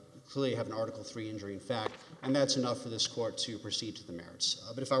 They clearly have an Article III injury, in fact, and that's enough for this court to proceed to the merits.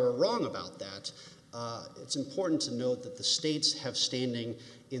 But if I were wrong about that, it's important to note that the states have standing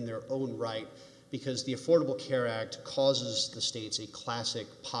in their own right because the Affordable Care Act causes the states a classic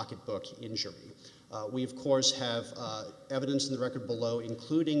pocketbook injury. We, of course, have evidence in the record below,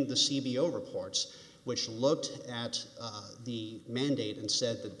 including the CBO reports, which looked at the mandate and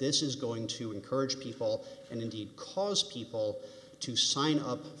said that this is going to encourage people and indeed cause people to sign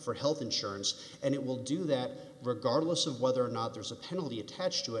up for health insurance, and it will do that regardless of whether or not there's a penalty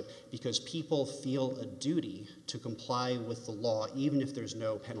attached to it because people feel a duty to comply with the law even if there's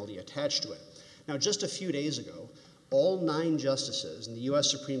no penalty attached to it. Now, just a few days ago, all 9 justices in the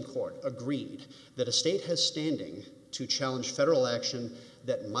U.S. Supreme Court agreed that a state has standing to challenge federal action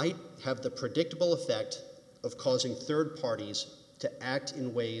that might have the predictable effect of causing third parties to act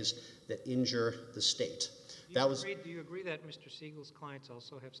in ways that injure the state. Do you agree that Mr. Siegel's clients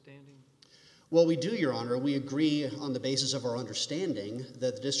also have standing? Well, we do, Your Honor. We agree on the basis of our understanding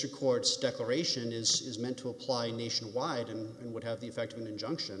that the district court's declaration is meant to apply nationwide and would have the effect of an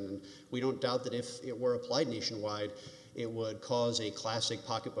injunction. And we don't doubt that if it were applied nationwide, it would cause a classic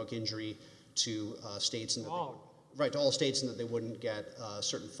pocketbook injury to states and to all states, and that they wouldn't get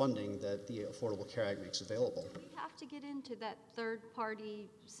certain funding that the Affordable Care Act makes available. We have to get into that third-party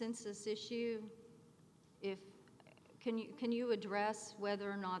census issue. Can you address whether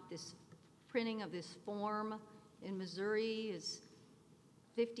or not this printing of this form in Missouri is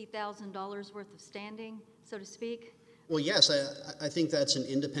 $50,000 worth of standing, so to speak? Well, yes, I think that's an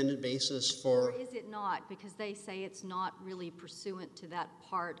independent basis for... Or is it not? Because they say it's not really pursuant to that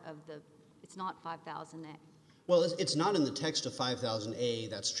part of it's not 5000A. Well, it's not in the text of 5000A,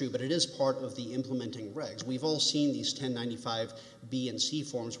 that's true, but it is part of the implementing regs. We've all seen these 1095B and C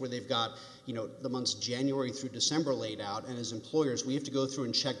forms where they've got, the months January through December laid out, and as employers, we have to go through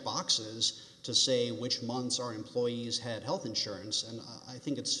and check boxes to say which months our employees had health insurance, and I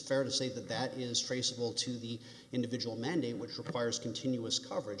think it's fair to say that that is traceable to the individual mandate, which requires continuous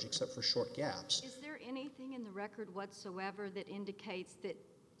coverage, except for short gaps. Is there anything in the record whatsoever that indicates that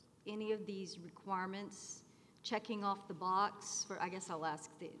any of these requirements, checking off the box for, I guess I'll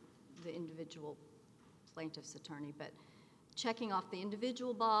ask the individual plaintiff's attorney, but checking off the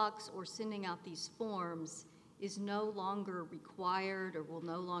individual box or sending out these forms is no longer required or will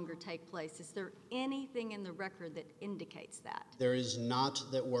no longer take place? Is there anything in the record that indicates that? There is not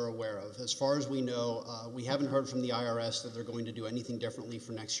that we're aware of. As far as we know, we haven't heard from the IRS that they're going to do anything differently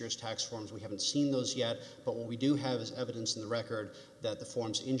for next year's tax forms. We haven't seen those yet, but what we do have is evidence in the record that the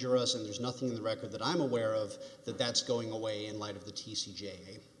forms injure us, and there's nothing in the record that I'm aware of that that's going away in light of the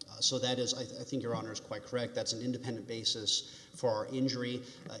TCJA. So that is, I think Your Honor is quite correct. That's an independent basis for our injury.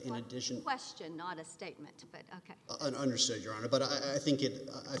 In addition, Question, not a statement, but okay. Understood, Your Honor. But I think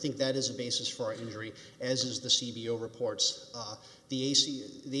that is a basis for our injury, as is the CBO reports. The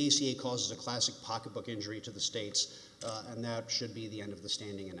ACA causes a classic pocketbook injury to the states, and that should be the end of the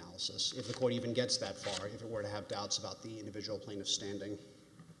standing analysis, if the court even gets that far, if it were to have doubts about the individual plaintiff's standing.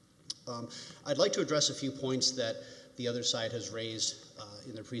 I'd like to address a few points that the other side has raised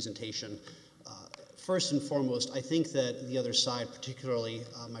in their presentation. First and foremost, I think that the other side, particularly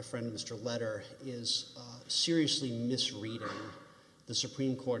my friend Mr. Letter, is seriously misreading the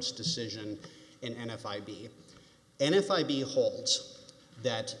Supreme Court's decision in NFIB. NFIB holds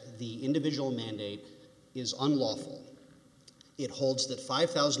that the individual mandate is unlawful. It holds that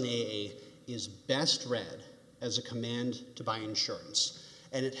 5000 AA is best read as a command to buy insurance.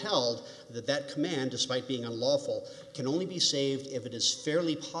 And it held that that command, despite being unlawful, can only be saved if it is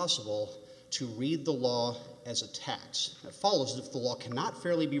fairly possible to read the law as a tax. It follows that if the law cannot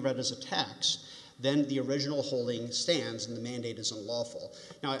fairly be read as a tax, then the original holding stands and the mandate is unlawful.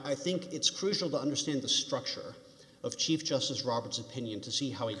 Now, I think it's crucial to understand the structure of Chief Justice Roberts' opinion to see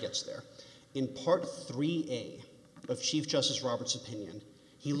how he gets there. In Part 3A of Chief Justice Roberts' opinion,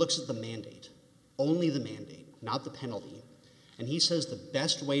 he looks at the mandate, only the mandate, not the penalty. And he says the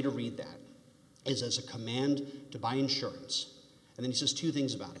best way to read that is as a command to buy insurance. And then he says two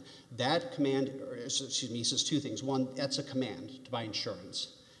things about it. That command, he says two things. One, that's a command to buy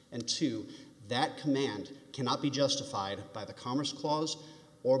insurance. And two, that command cannot be justified by the Commerce Clause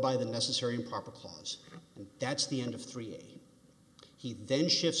or by the Necessary and Proper Clause. And that's the end of 3A. He then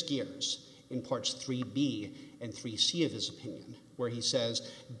shifts gears in Parts 3B and 3C of his opinion, where he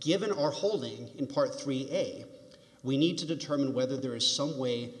says, given our holding in Part 3A, we need to determine whether there is some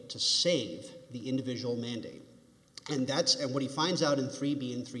way to save the individual mandate. And what he finds out in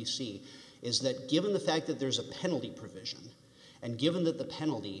 3B and 3C is that given the fact that there's a penalty provision, and given that the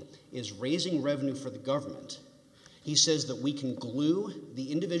penalty is raising revenue for the government, he says that we can glue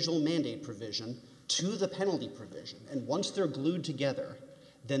the individual mandate provision to the penalty provision. And once they're glued together,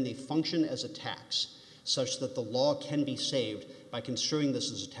 then they function as a tax, such that the law can be saved by construing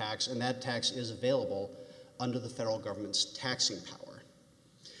this as a tax, and that tax is available under the federal government's taxing power.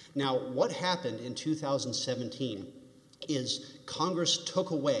 Now, what happened in 2017 is Congress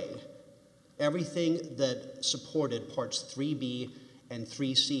took away everything that supported Parts 3B and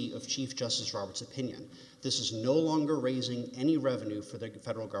 3C of Chief Justice Roberts' opinion. This is no longer raising any revenue for the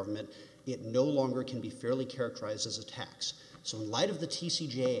federal government. It no longer can be fairly characterized as a tax. So in light of the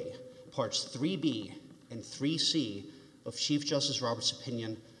TCJA, Parts 3B and 3C of Chief Justice Roberts'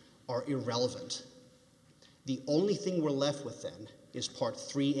 opinion are irrelevant. The only thing we're left with then is Part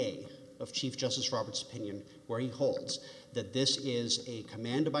 3A of Chief Justice Roberts' opinion, where he holds that this is a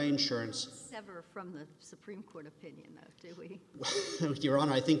command by insurance. Sever from the Supreme Court opinion, though, do we? Your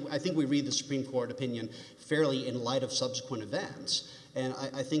Honor, I think we read the Supreme Court opinion fairly in light of subsequent events, and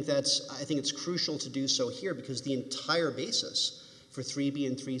I think it's crucial to do so here because the entire basis for 3B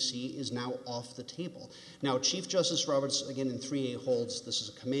and 3C is now off the table. Now, Chief Justice Roberts, again in 3A, holds this is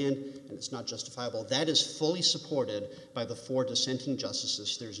a command and it's not justifiable. That is fully supported by the 4 dissenting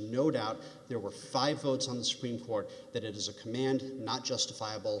justices. There's no doubt there were 5 votes on the Supreme Court that it is a command not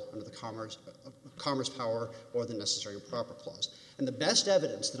justifiable under the Commerce Power or the Necessary and Proper Clause. And the best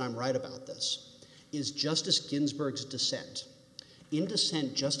evidence that I'm right about this is Justice Ginsburg's dissent. In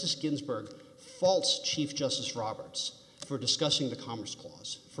dissent, Justice Ginsburg faults Chief Justice Roberts for discussing the Commerce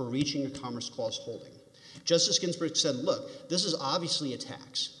Clause, for reaching a Commerce Clause holding. Justice Ginsburg said, look, this is obviously a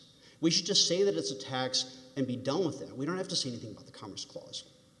tax. We should just say that it's a tax and be done with it. We don't have to say anything about the Commerce Clause.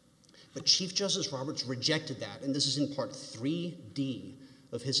 But Chief Justice Roberts rejected that, and this is in Part 3D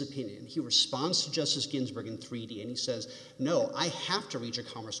of his opinion. He responds to Justice Ginsburg in 3D, and he says, no, I have to reach a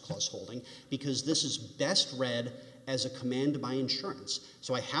Commerce Clause holding because this is best read as a command by insurance.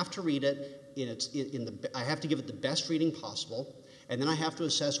 So I have to read it I have to give it the best reading possible, and then I have to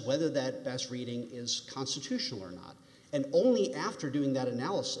assess whether that best reading is constitutional or not. And only after doing that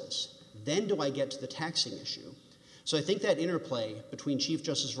analysis, then do I get to the taxing issue. So I think that interplay between Chief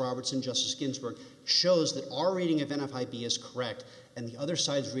Justice Roberts and Justice Ginsburg shows that our reading of NFIB is correct and the other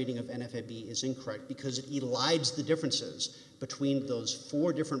side's reading of NFIB is incorrect because it elides the differences between those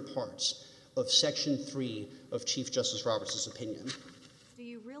 4 different parts of Section 3 of Chief Justice Roberts' opinion. Do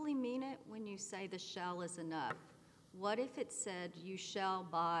you really mean it when you say the shall is enough? What if it said you shall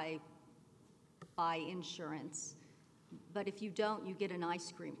buy insurance, but if you don't, you get an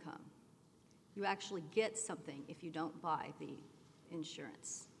ice cream cone? You actually get something if you don't buy the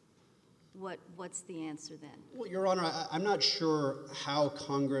insurance. What's the answer then? Well, Your Honor, I'm not sure how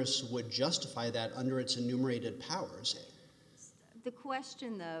Congress would justify that under its enumerated powers. The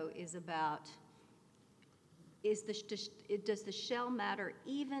question, though, is about does the shall matter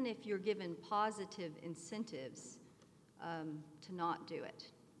even if you're given positive incentives to not do it?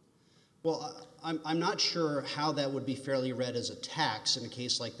 Well, I'm not sure how that would be fairly read as a tax in a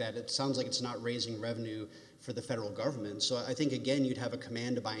case like that. It sounds like it's not raising revenue for the federal government. So I think, again, you'd have a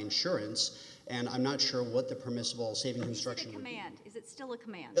command to buy insurance, and I'm not sure what the permissible saving construction would be. Is it still a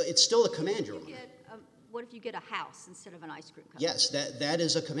command? It's still a command, Your Honor. What if you get a house instead of an ice cream cone? Yes, that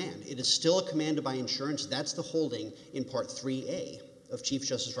is a command. It is still a command to buy insurance. That's the holding in Part 3A of Chief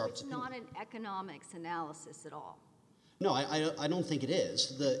Justice Roberts' opinion. It's not an economics analysis at all. No, I don't think it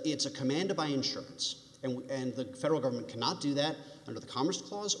is. It's a command to buy insurance, and the federal government cannot do that under the Commerce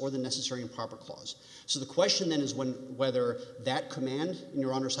Clause or the Necessary and Proper Clause. So the question then is whether that command, in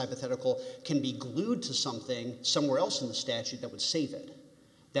Your Honor's hypothetical, can be glued to something somewhere else in the statute that would save it.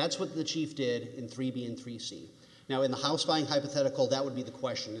 That's what the Chief did in 3B and 3C. Now, in the house buying hypothetical, that would be the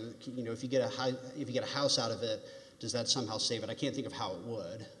question. You know, if you get a house out of it, does that somehow save it? I can't think of how it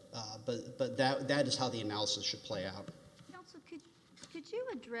would, but that is how the analysis should play out. Counsel, could you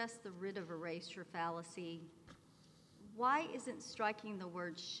address the writ of erasure fallacy? Why isn't striking the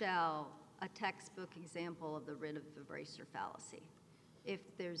word shall a textbook example of the writ of erasure fallacy if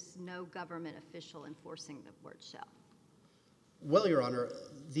there's no government official enforcing the word shall? Well, Your Honor,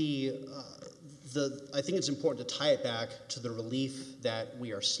 I think it's important to tie it back to the relief that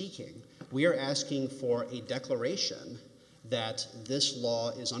we are seeking. We are asking for a declaration that this law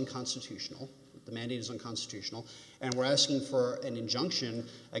is unconstitutional, the mandate is unconstitutional, and we're asking for an injunction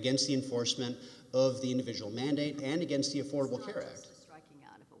against the enforcement of the individual mandate and against the Affordable Care Act. It's not just a striking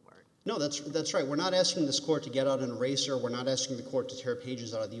out of a word. No, that's right. We're not asking this court to get out an eraser. We're not asking the court to tear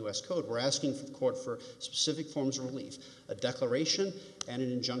pages out of the U.S. Code. We're asking for the court for specific forms of relief, a declaration and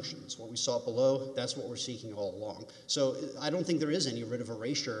an injunction. It's what we saw below. That's what we're seeking all along. So I don't think there is any writ of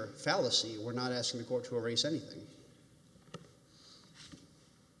erasure fallacy. We're not asking the court to erase anything.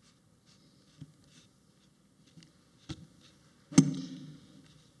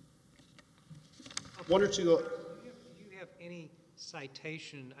 One or two. Do you have any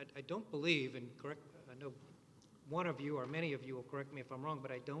citation? I don't believe, and correct, I know one of you or many of you will correct me if I'm wrong,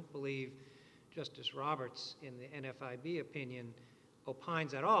 but I don't believe Justice Roberts, in the NFIB opinion,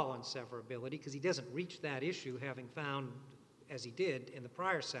 opines at all on severability because he doesn't reach that issue, having found, as he did in the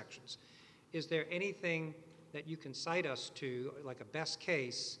prior sections. Is there anything that you can cite us to, like a best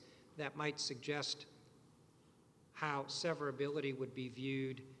case, that might suggest how severability would be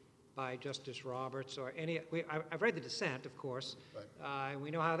viewed by Justice Roberts or any? I've read the dissent, of course. Right.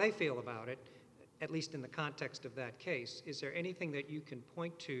 We know how they feel about it, at least in the context of that case. Is there anything that you can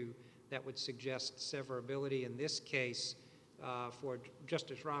point to that would suggest severability in this case for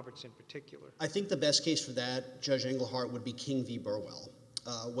Justice Roberts in particular? I think the best case for that, Judge Englehart, would be King v. Burwell.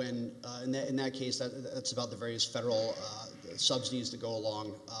 In that case, that's about the various federal subsidies that go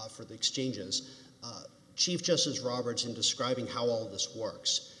along for the exchanges. Chief Justice Roberts, in describing how all of this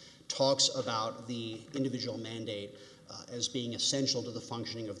works, talks about the individual mandate as being essential to the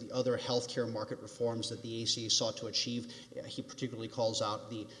functioning of the other healthcare market reforms that the ACA sought to achieve. He particularly calls out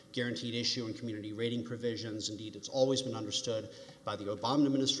the guaranteed issue and community rating provisions. Indeed, it's always been understood by the Obama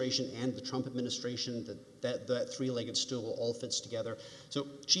administration and the Trump administration that three-legged stool all fits together. So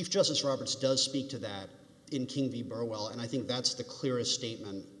Chief Justice Roberts does speak to that in King v. Burwell, and I think that's the clearest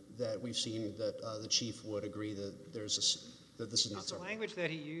statement that we've seen that the Chief would agree that that this is not the language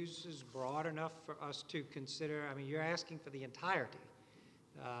that he uses broad enough for us to consider? I mean, you're asking for the entirety.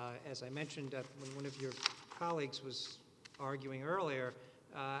 As I mentioned when one of your colleagues was arguing earlier,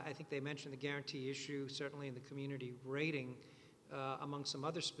 I think they mentioned the guarantee issue, certainly in the community rating, among some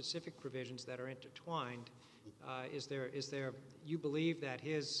other specific provisions that are intertwined. Is there, you believe that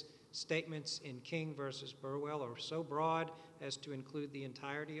his statements in King versus Burwell are so broad as to include the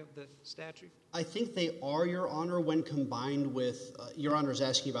entirety of the statute? I think they are, Your Honor, when combined with, Your Honor is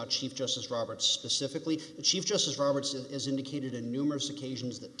asking about Chief Justice Roberts specifically. Chief Justice Roberts has indicated on numerous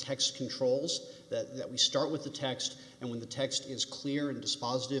occasions that text controls, that we start with the text, and when the text is clear and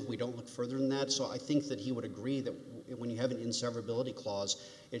dispositive, we don't look further than that. So I think that he would agree that when you have an inseverability clause,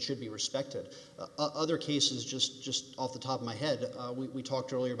 it should be respected. Other cases, just off the top of my head, we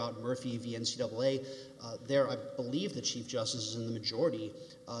talked earlier about Murphy v. NCAA. There, I believe the Chief Justice is in the majority,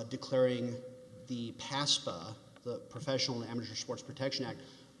 declaring the PASPA, the Professional and Amateur Sports Protection Act,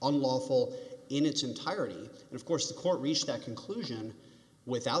 unlawful in its entirety. And of course, the court reached that conclusion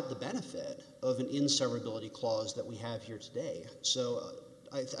without the benefit of an inseverability clause that we have here today. So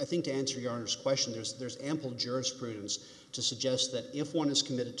I think to answer Your Honor's question, there's ample jurisprudence to suggest that if one is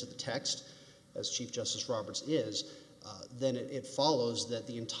committed to the text, as Chief Justice Roberts is, then it follows that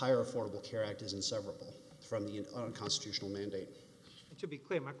the entire Affordable Care Act is inseverable from the unconstitutional mandate. And to be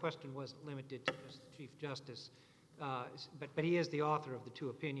clear, my question wasn't limited to just the Chief Justice, but he is the author of the two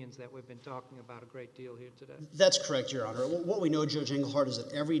opinions that we've been talking about a great deal here today. That's correct, Your Honor. What we know, Judge Englehart, is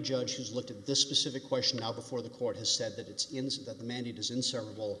that every judge who's looked at this specific question now before the court has said that that the mandate is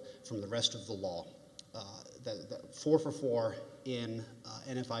inseverable from the rest of the law. That 4 for 4 in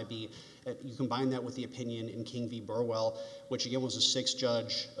NFIB, you combine that with the opinion in King v. Burwell, which again was a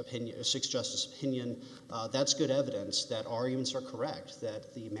six-justice opinion. That's good evidence that our arguments are correct,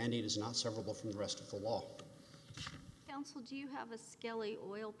 that the mandate is not severable from the rest of the law. Counsel, do you have a Skelly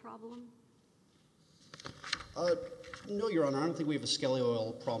oil problem? No, Your Honor, I don't think we have a Skelly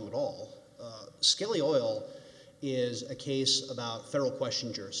oil problem at all. Skelly oil is a case about federal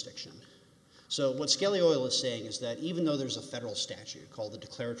question jurisdiction. So what Skelly oil is saying is that even though there's a federal statute called the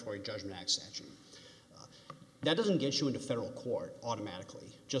Declaratory Judgment Act statute, that doesn't get you into federal court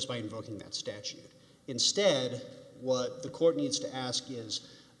automatically just by invoking that statute. Instead, what the court needs to ask is,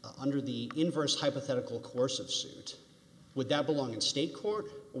 under the inverse hypothetical coercive suit, would that belong in state court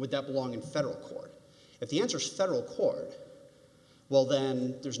or would that belong in federal court? If the answer is federal court, well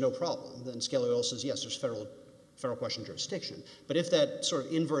then there's no problem. Then Skelly oil says, yes, there's federal question jurisdiction. But if that sort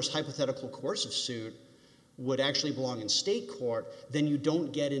of inverse hypothetical coercive suit would actually belong in state court, then you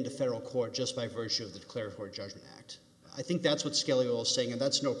don't get into federal court just by virtue of the Declaratory Judgment Act. I think that's what Skelly oil is saying, and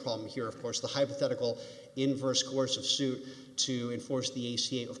that's no problem here, of course. The hypothetical inverse coercive suit to enforce the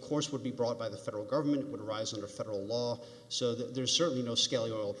ACA, of course, would be brought by the federal government. It would arise under federal law. So there's certainly no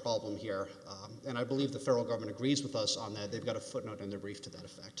Skelly oil problem here. And I believe the federal government agrees with us on that. They've got a footnote in their brief to that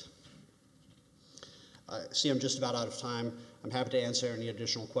effect. I see I'm just about out of time. I'm happy to answer any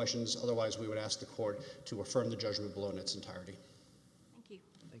additional questions. Otherwise, we would ask the court to affirm the judgment below in its entirety. Thank you.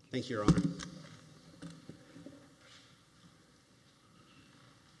 Thank you, Your Honor.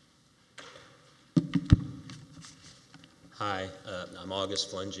 Hi, I'm August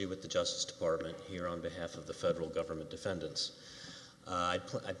Flengy with the Justice Department here on behalf of the federal government defendants. I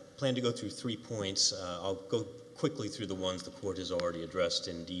plan to go through 3 points. I'll go quickly through the ones the court has already addressed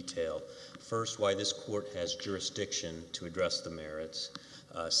in detail. First, why this court has jurisdiction to address the merits.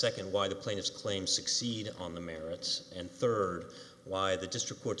 Second, why the plaintiff's claims succeed on the merits. And third, why the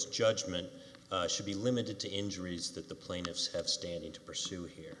district court's judgment should be limited to injuries that the plaintiffs have standing to pursue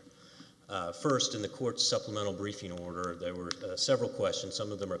here. First, in the court's supplemental briefing order, there were several questions.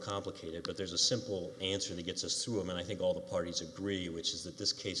 Some of them are complicated, but there's a simple answer that gets us through them, and I think all the parties agree, which is that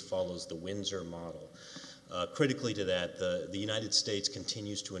this case follows the Windsor model. Critically to that, the United States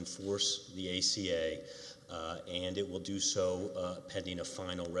continues to enforce the ACA and it will do so pending a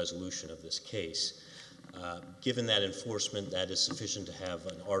final resolution of this case. Given that enforcement, that is sufficient to have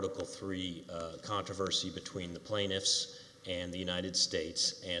an Article III controversy between the plaintiffs and the United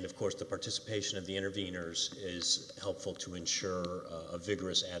States, and of course the participation of the interveners is helpful to ensure a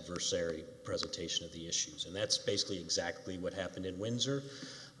vigorous adversary presentation of the issues. And that's basically exactly what happened in Windsor.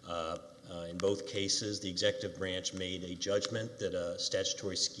 In both cases, the executive branch made a judgment that a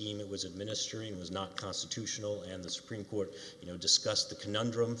statutory scheme it was administering was not constitutional, and the Supreme Court, discussed the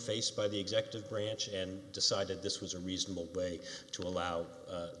conundrum faced by the executive branch and decided this was a reasonable way to allow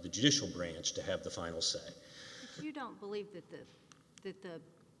the judicial branch to have the final say. But you don't believe that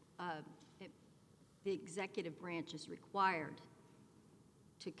the executive branch is required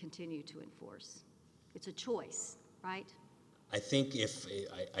to continue to enforce. It's a choice, right? I think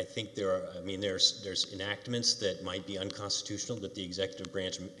there's enactments that might be unconstitutional that the executive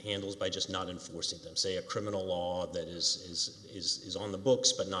branch handles by just not enforcing them. Say a criminal law that is on the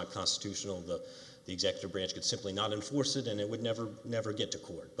books but not constitutional, the executive branch could simply not enforce it and it would never get to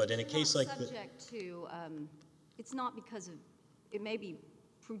court. But in a case like this, subject to, it's not because of, it may be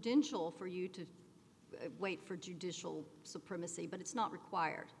prudential for you to wait for judicial supremacy, but it's not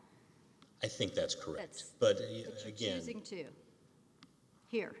required. I think that's correct. But again, you're choosing to.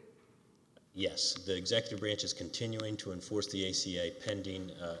 Here. Yes, the executive branch is continuing to enforce the ACA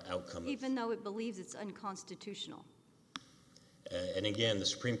pending outcome. Even though it believes it's unconstitutional. And again, the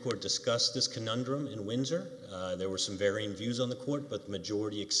Supreme Court discussed this conundrum in Windsor. There were some varying views on the court, but the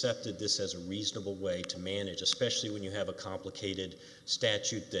majority accepted this as a reasonable way to manage, especially when you have a complicated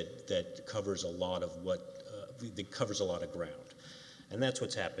statute that covers a lot of ground. And that's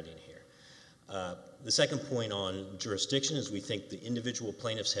what's happening here. The second point on jurisdiction is we think the individual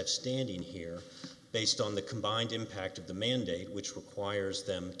plaintiffs have standing here based on the combined impact of the mandate, which requires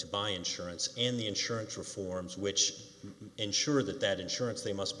them to buy insurance, and the insurance reforms which ensure that insurance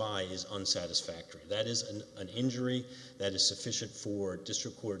they must buy is unsatisfactory. That is an injury that is sufficient for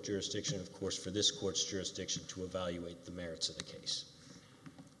district court jurisdiction, of course, for this court's jurisdiction to evaluate the merits of the case.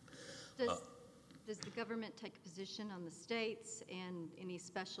 Does the government take a position on the states and any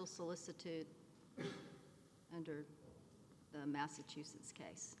special solicitude under the Massachusetts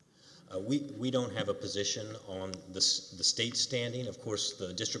case? We don't have a position on the state standing. Of course,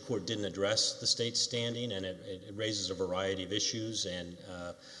 the district court didn't address the state standing, and it raises a variety of issues. And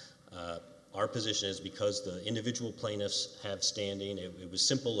our position is because the individual plaintiffs have standing, it was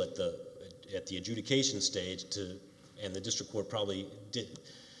simple at the adjudication stage and the district court probably did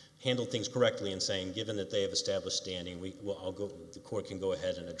handle things correctly in saying, given that they have established standing, the court can go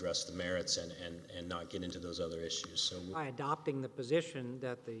ahead and address the merits and not get into those other issues. So by adopting the position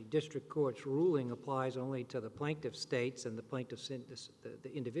that the district court's ruling applies only to the plaintiff states and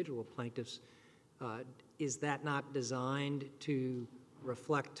the individual plaintiffs, is that not designed to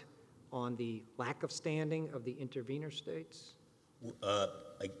reflect on the lack of standing of the intervener states?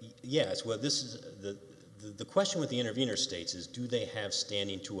 Yes. Well, this is the question with the intervener states is, do they have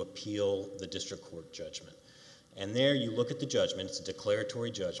standing to appeal the district court judgment? And there you look at the judgment. It's a declaratory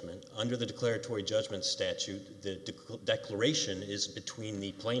judgment. Under the declaratory judgment statute, the declaration is between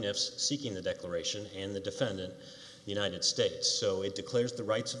the plaintiffs seeking the declaration and the defendant, the United States. So it declares the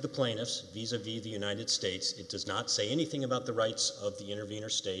rights of the plaintiffs vis-a-vis the United States. It does not say anything about the rights of the intervener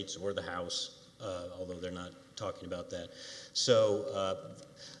states or the House, although they're not talking about that. So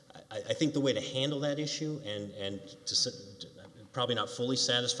I think the way to handle that issue and to probably not fully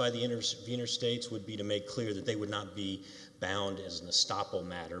satisfy the intervener states would be to make clear that they would not be bound as an estoppel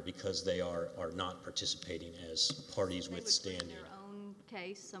matter because they are not participating as parties with standing. They would bring their own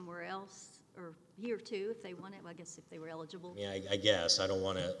case somewhere else, or here too, if they wanted. I guess if they were eligible. Yeah, I guess I don't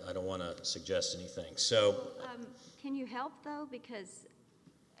want to suggest anything. So, can you help though? Because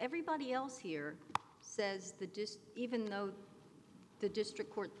everybody else here says even though the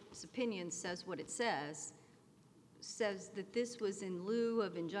district court's opinion says what it says that this was in lieu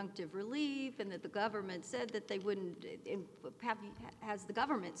of injunctive relief, and that the government said that they wouldn't has the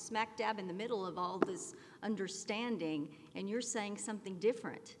government smack dab in the middle of all this understanding, and you're saying something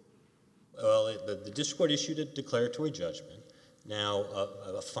different. Well, the district court issued a declaratory judgment. Now,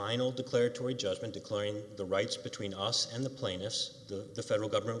 a final declaratory judgment declaring the rights between us and the plaintiffs, the federal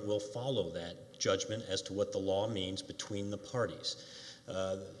government will follow that judgment as to what the law means between the parties.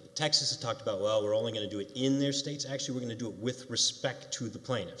 Texas has talked about, well, we're only going to do it in their states. Actually, we're going to do it with respect to the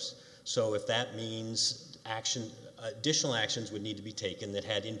plaintiffs. So if that means additional actions would need to be taken that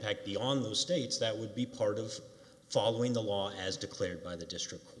had impact beyond those states, that would be part of following the law as declared by the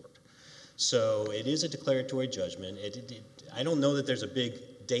district court. So it is a declaratory judgment. I don't know that there's a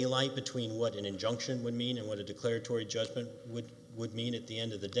big daylight between what an injunction would mean and what a declaratory judgment would mean at the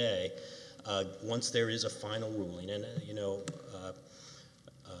end of the day, once there is a final ruling. And,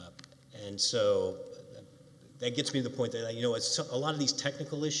 and so that gets me to the point that, a lot of these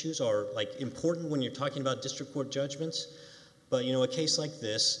technical issues are important when you're talking about district court judgments. But, a case like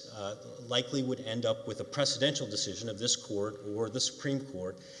this likely would end up with a precedential decision of this court or the Supreme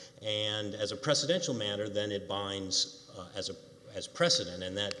Court. And as a precedential matter, then it binds as precedent,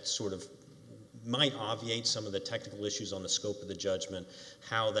 and that sort of might obviate some of the technical issues on the scope of the judgment,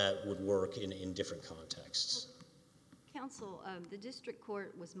 how that would work in different contexts. Counsel, the district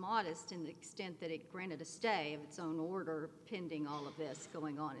court was modest in the extent that it granted a stay of its own order pending all of this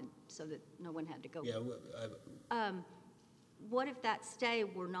going on, and so that no one had to go. Yeah. What if that stay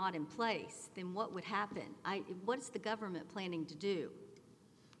were not in place? Then what would happen? What's the government planning to do?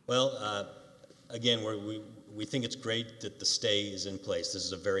 Well, again, we think it's great that the stay is in place. This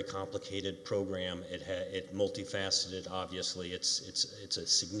is a very complicated program. It's multifaceted. Obviously, it's a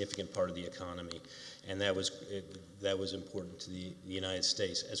significant part of the economy, and that was important to the United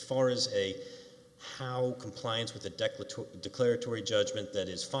States. As far as how compliance with a declaratory judgment that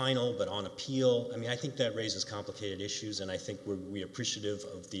is final but on appeal, I think that raises complicated issues, and I think we're appreciative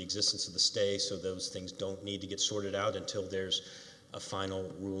of the existence of the stay, so those things don't need to get sorted out until there's a final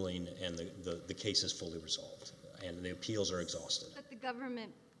ruling and the case is fully resolved and the appeals are exhausted. But the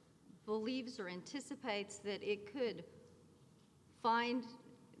government believes or anticipates that it could find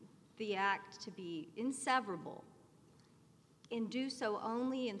the act to be inseverable and do so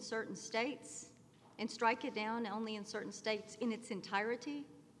only in certain states and strike it down only in certain states in its entirety?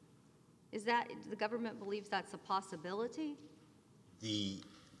 Is that, the government believes that's a possibility?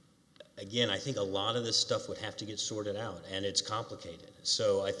 Again, I think a lot of this stuff would have to get sorted out, and it's complicated.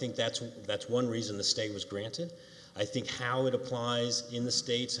 So I think that's one reason the stay was granted. I think how it applies in the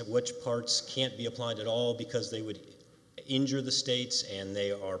states, which parts can't be applied at all because they would injure the states and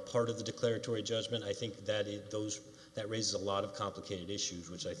they are part of the declaratory judgment, I think that raises a lot of complicated issues,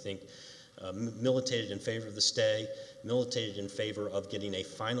 which I think militated in favor of the stay, militated in favor of getting a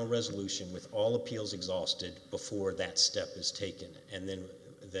final resolution with all appeals exhausted before that step is taken, and then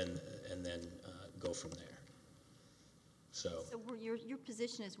go from there. So your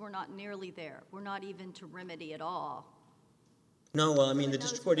position is we're not nearly there. We're not even to remedy at all. No, well, the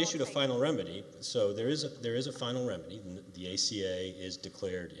district court issued a final remedy, so there is a final remedy. The ACA is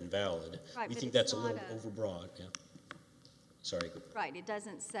declared invalid. Right, we but think it's that's a little not overbroad. Yeah. Sorry. Right, it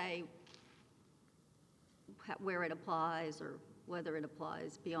doesn't say where it applies or whether it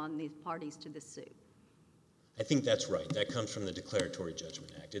applies beyond these parties to the suit. I think that's right. That comes from the Declaratory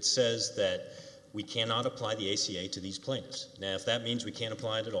Judgment Act. It says that we cannot apply the ACA to these plaintiffs. Now, if that means we can't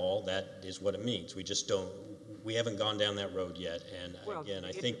apply it at all, that is what it means. We haven't gone down that road yet, and again,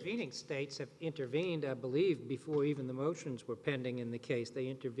 I think... Intervening states have intervened, I believe, before even the motions were pending in the case. They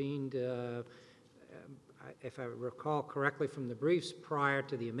intervened, if I recall correctly from the briefs, prior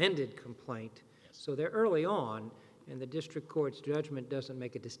to the amended complaint. Yes. So they're early on, and the district court's judgment doesn't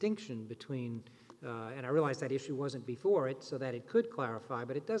make a distinction between, and I realize that issue wasn't before it, so that it could clarify,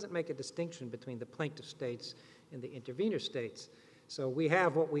 but it doesn't make a distinction between the plaintiff states and the intervener states. So we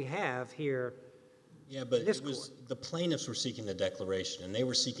have what we have here. Yeah, but the plaintiffs were seeking the declaration, and they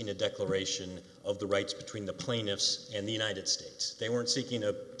were seeking a declaration of the rights between the plaintiffs and the United States. They weren't seeking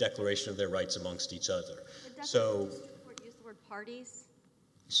a declaration of their rights amongst each other. But doesn't the district court use the word parties?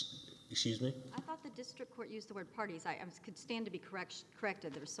 Excuse me? I thought the district court used the word parties. I could stand to be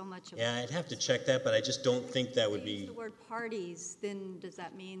corrected. There's so much of it. Yeah, I'd have to check that, but I just don't think that would be... If they use the word parties, then does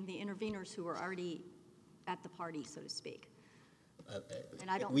that mean the interveners who are already at the party, so to speak?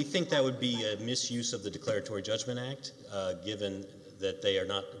 We think that would be a misuse of the Declaratory Judgment Act, given that they are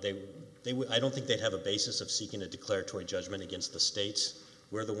not... I don't think they'd have a basis of seeking a declaratory judgment against the states.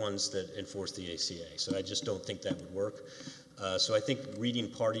 We're the ones that enforce the ACA, so I just don't think that would work. So I think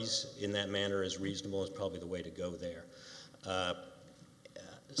reading parties in that manner as reasonable is probably the way to go there.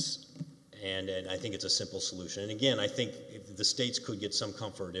 And I think it's a simple solution. And again, I think the states could get some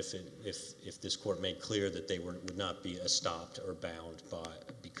comfort if this court made clear that they would not be stopped or bound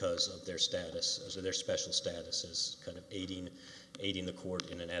because of their status, their special status as kind of aiding the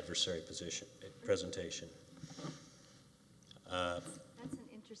court in an adversary presentation. That's an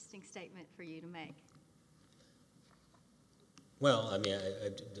interesting statement for you to make. Well, I mean,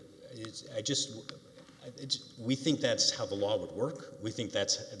 We think that's how the law would work. We think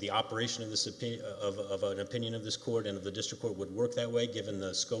that's the operation of this of an opinion of this court and of the district court would work that way, given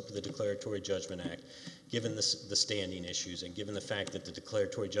the scope of the Declaratory Judgment Act, given the standing issues, and given the fact that the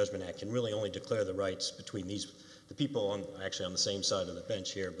Declaratory Judgment Act can really only declare the rights between the people actually on the same side of the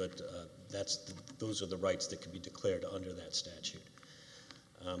bench here, but those are the rights that can be declared under that statute.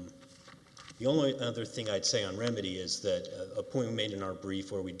 The only other thing I'd say on remedy is that a point we made in our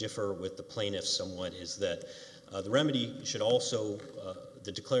brief where we differ with the plaintiffs somewhat is that the remedy should also,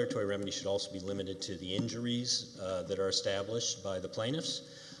 the declaratory remedy should also be limited to the injuries that are established by the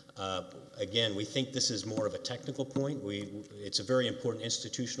plaintiffs. Again, we think this is more of a technical point. It's a very important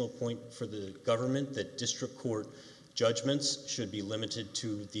institutional point for the government that district court judgments should be limited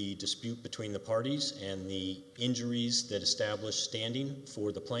to the dispute between the parties and the injuries that establish standing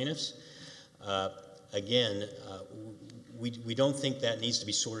for the plaintiffs. Again, we don't think that needs to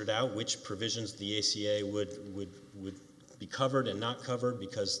be sorted out, which provisions the ACA would be covered and not covered,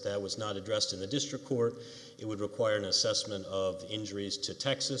 because that was not addressed in the district court. It would require an assessment of injuries to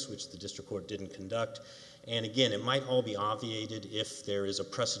Texas, which the district court didn't conduct. And again, it might all be obviated if there is a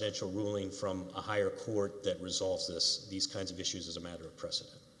precedential ruling from a higher court that resolves these kinds of issues as a matter of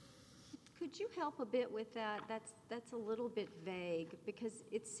precedent. Could you help a bit with that? That's a little bit vague, because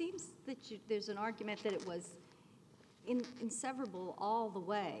it seems that there's an argument that it was inseverable all the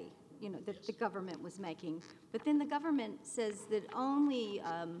way, that the government was making. But then the government says that only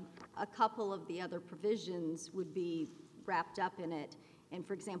a couple of the other provisions would be wrapped up in it. And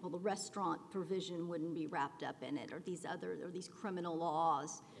for example, the restaurant provision wouldn't be wrapped up in it, or these criminal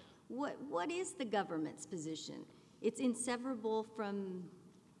laws. What is the government's position? It's inseverable from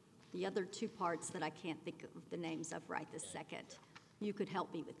the other two parts that I can't think of the names of right this second. You could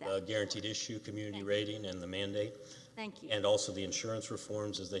help me with that. The guaranteed issue, community rating, and the mandate. Thank you. And also the insurance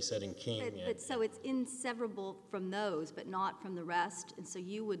reforms, as they said in King. But so it's inseverable from those, but not from the rest, and so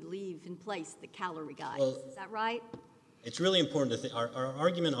you would leave in place the calorie guides. Well, is that right? It's really important to think, our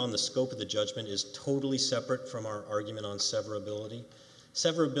argument on the scope of the judgment is totally separate from our argument on severability.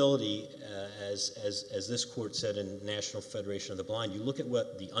 Severability, as this court said in National Federation of the Blind, you look at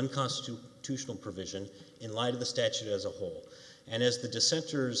what the unconstitutional provision in light of the statute as a whole. And as the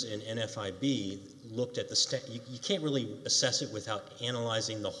dissenters in NFIB looked at the statute, you can't really assess it without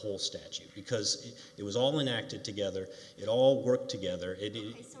analyzing the whole statute, because it was all enacted together, it all worked together.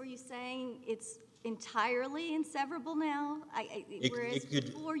 Okay, so are you saying it's entirely inseverable now? Whereas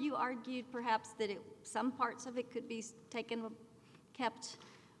before you argued perhaps that some parts of it could be kept,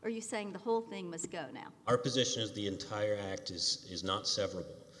 or are you saying the whole thing must go now? Our position is the entire act is not severable.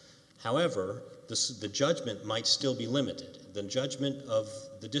 However, the judgment might still be limited. The judgment of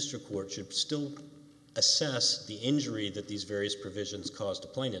the district court should still assess the injury that these various provisions cause to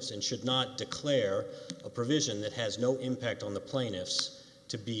plaintiffs and should not declare a provision that has no impact on the plaintiffs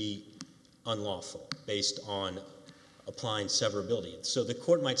to be unlawful based on applying severability. So the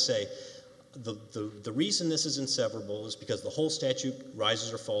court might say, the reason this is inseverable is because the whole statute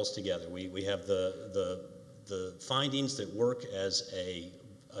rises or falls together. We have the findings that work as a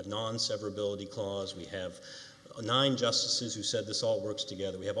non-severability clause. We have 9 justices who said this all works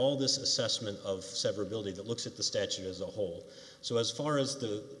together. We have all this assessment of severability that looks at the statute as a whole. So as far as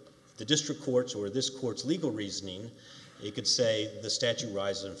the district courts or this court's legal reasoning, it could say the statute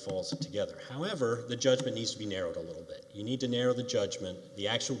rises and falls together. However, the judgment needs to be narrowed a little bit. You need to narrow the judgment, the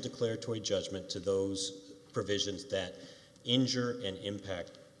actual declaratory judgment, to those provisions that injure and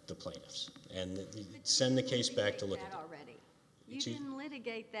impact the plaintiffs, and send the case back to look at that. Already. You didn't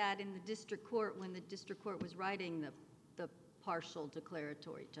litigate that in the district court when the district court was writing the partial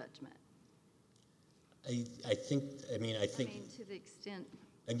declaratory judgment. I think to the extent.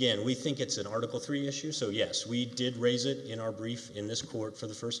 Again, we think it's an Article 3 issue, so yes, we did raise it in our brief in this court for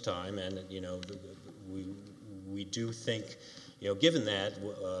the first time, and we do think, given that,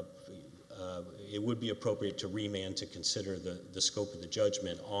 it would be appropriate to remand to consider the scope of the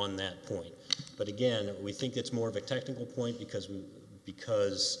judgment on that point. But again, we think it's more of a technical point because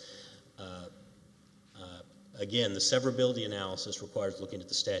again, the severability analysis requires looking at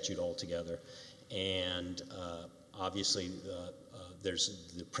the statute altogether, and obviously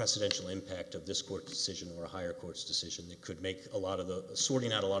there's the precedential impact of this court's decision or a higher court's decision that could make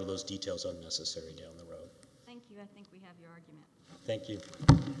sorting out a lot of those details unnecessary down the road. Thank you. I think we have your argument. Thank you.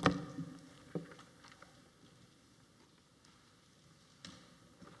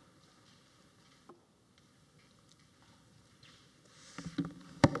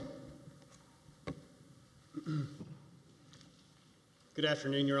 Good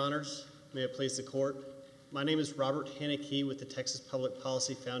afternoon, Your Honors. May it please the court. My name is Robert Haneke with the Texas Public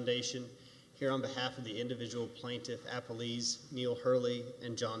Policy Foundation, here on behalf of the individual plaintiff appellees Neil Hurley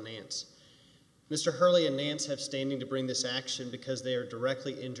and John Nance. Mr. Hurley and Nance have standing to bring this action because they are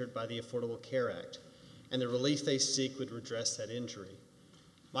directly injured by the Affordable Care Act, and the relief they seek would redress that injury.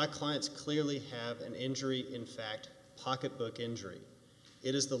 My clients clearly have an injury, in fact, pocketbook injury.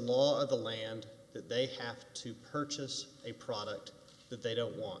 It is the law of the land that they have to purchase a product that they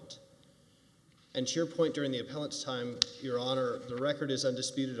don't want. And to your point during the appellant's time, Your Honor, the record is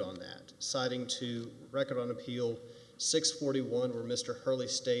undisputed on that, citing to Record on Appeal 641, where Mr. Hurley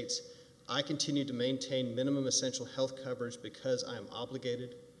states, "I continue to maintain minimum essential health coverage because I am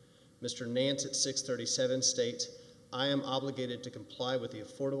obligated." Mr. Nance at 637 states, "I am obligated to comply with the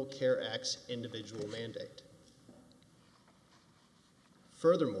Affordable Care Act's individual mandate."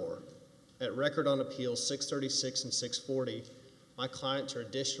 Furthermore, at Record on Appeal 636 and 640, my clients are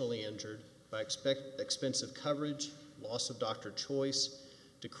additionally injured by expensive coverage, loss of doctor choice,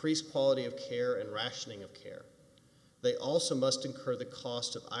 decreased quality of care, and rationing of care. They also must incur the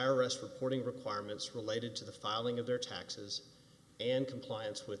cost of IRS reporting requirements related to the filing of their taxes and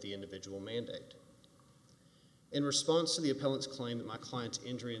compliance with the individual mandate. In response to the appellant's claim that my client's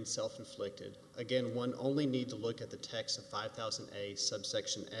injury is self-inflicted, again, one only need to look at the text of 5000A,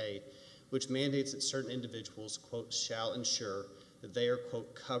 subsection A, which mandates that certain individuals, quote, shall ensure that they are,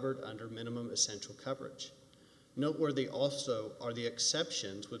 quote, covered under minimum essential coverage. Noteworthy also are the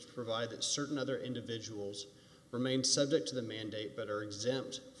exceptions which provide that certain other individuals remain subject to the mandate but are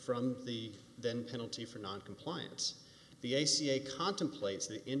exempt from the then penalty for noncompliance. The ACA contemplates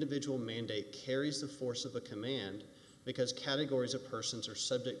that the individual mandate carries the force of a command because categories of persons are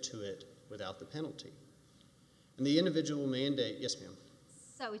subject to it without the penalty. And the individual mandate, yes, ma'am.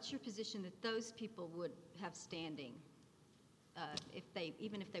 So it's your position that those people would have standing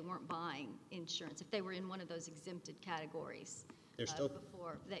even if they weren't buying insurance, if they were in one of those exempted categories? They're still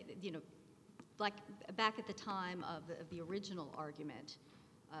before they, like back at the time of the original argument,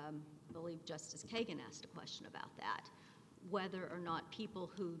 I believe Justice Kagan asked a question about that, whether or not people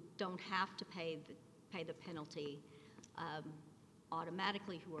who don't have to pay the penalty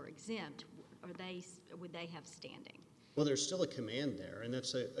automatically, who are exempt, would they have standing? Well, there's still a command there, and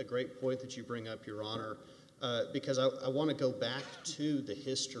that's a great point that you bring up, Your Honor, because I want to go back to the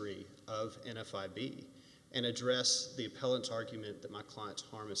history of NFIB and address the appellant's argument that my client's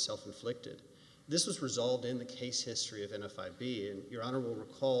harm is self-inflicted. This was resolved in the case history of NFIB, and Your Honor will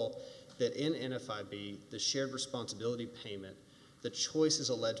recall that in NFIB, the shared responsibility payment, the choices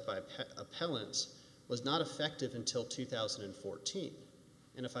alleged by appellants, was not effective until 2014.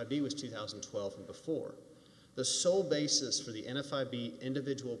 NFIB was 2012 and before. The sole basis for the NFIB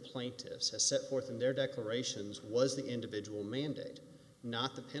individual plaintiffs, as set forth in their declarations, was the individual mandate,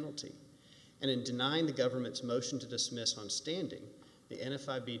 not the penalty. And in denying the government's motion to dismiss on standing, the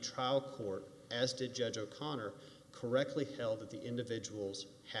NFIB trial court, as did Judge O'Connor, correctly held that the individuals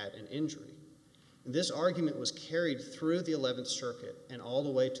had an injury. This argument was carried through the 11th Circuit and all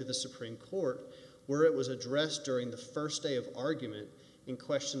the way to the Supreme Court, where it was addressed during the first day of argument in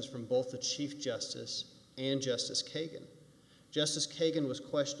questions from both the Chief Justice and Justice Kagan. Justice Kagan was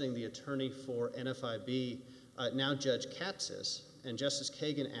questioning the attorney for NFIB, now Judge Katsas, and Justice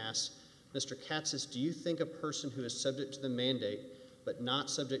Kagan asked, "Mr. Katsas, do you think a person who is subject to the mandate but not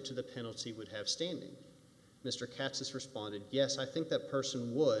subject to the penalty would have standing?" Mr. Katsas responded, "Yes, I think that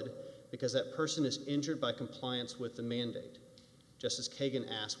person would, because that person is injured by compliance with the mandate." Justice Kagan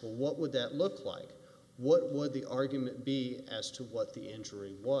asked, "Well, what would that look like? What would the argument be as to what the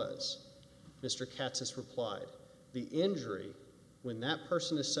injury was?" Mr. Katsas replied, "The injury, when that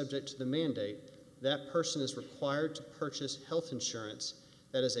person is subject to the mandate, that person is required to purchase health insurance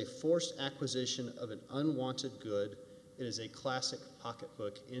that is a forced acquisition of an unwanted good. It is a classic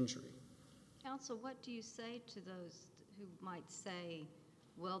pocketbook injury." Counsel, what do you say to those who might say,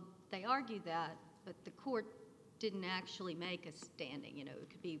 well, they argue that, but the court didn't actually make a standing? It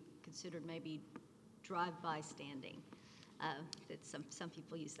could be considered maybe drive-by standing. That some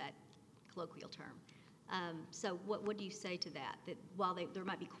people use that colloquial term. So what do you say to that? That while there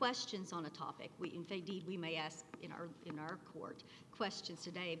might be questions on a topic, indeed we may ask in our court questions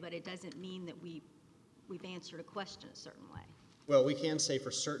today, but it doesn't mean that we've answered a question a certain way. Well, we can say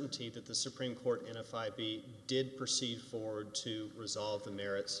for certainty that the Supreme Court NFIB did proceed forward to resolve the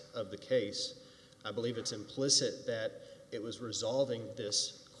merits of the case. I believe it's implicit that it was resolving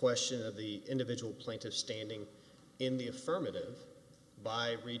this question of the individual plaintiff standing in the affirmative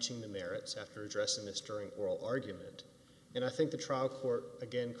by reaching the merits after addressing this during oral argument. And I think the trial court,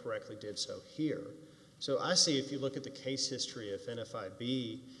 again, correctly did so here. So I see, if you look at the case history of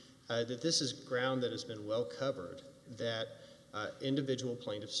NFIB, that this is ground that has been well covered, that individual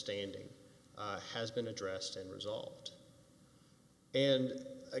plaintiff standing has been addressed and resolved. And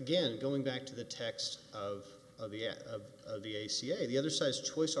again, going back to the text of the ACA, the other side's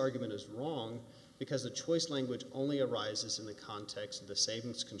choice argument is wrong because the choice language only arises in the context of the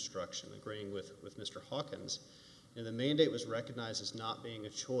savings construction, agreeing with Mr. Hawkins. And the mandate was recognized as not being a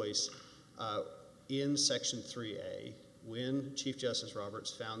choice in Section 3A when Chief Justice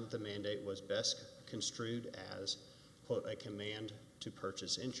Roberts found that the mandate was best construed as, quote, a command to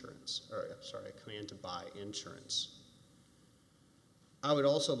purchase insurance, a command to buy insurance. I would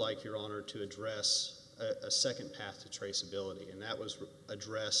also like, Your Honor, to address a second path to traceability, and that was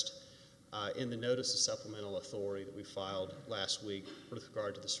addressed in the Notice of Supplemental Authority that we filed last week with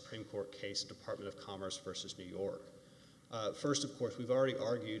regard to the Supreme Court case, Department of Commerce versus New York. First, of course, we've already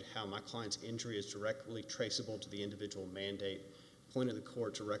argued how my client's injury is directly traceable to the individual mandate, pointed the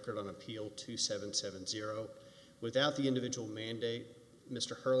court to Record on Appeal 2770. Without the individual mandate,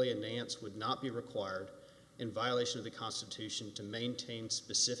 Mr. Hurley and Nance would not be required in violation of the Constitution to maintain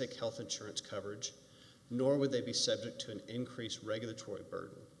specific health insurance coverage, nor would they be subject to an increased regulatory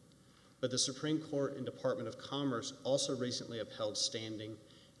burden. But the Supreme Court and Department of Commerce also recently upheld standing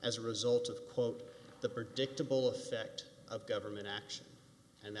as a result of, quote, the predictable effect of government action.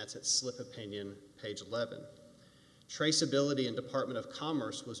 And that's at Slip Opinion, page 11. Traceability in Department of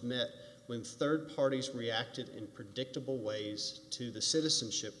Commerce was met when third parties reacted in predictable ways to the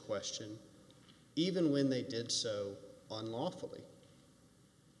citizenship question, even when they did so unlawfully.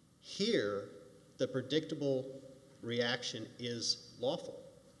 Here, the predictable reaction is lawful.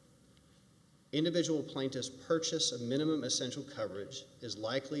 Individual plaintiffs' purchase of minimum essential coverage is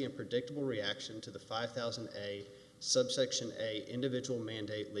likely and predictable reaction to the 5000A, subsection A, individual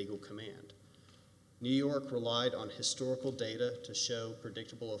mandate legal command. New York relied on historical data to show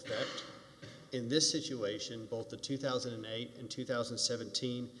predictable effect. In this situation, both the 2008 and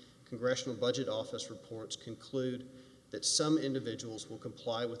 2017 Congressional Budget Office reports conclude that some individuals will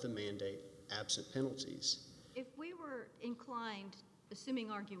comply with the mandate absent penalties. If we were inclined, assuming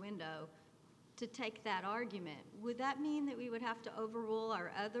arguendo, to take that argument, would that mean that we would have to overrule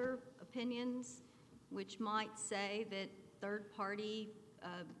our other opinions, which might say that third-party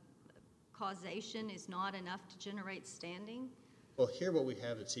causation is not enough to generate standing? Well, here what we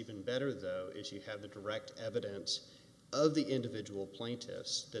have that's even better, though, is you have the direct evidence of the individual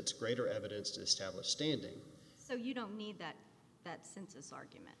plaintiffs that's greater evidence to establish standing. So you don't need that census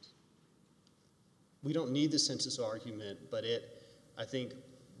argument? We don't need the census argument, but it, I think,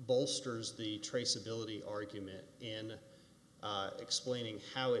 bolsters the traceability argument in explaining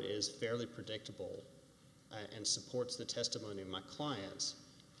how it is fairly predictable and supports the testimony of my clients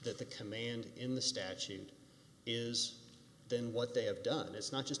that the command in the statute is then what they have done.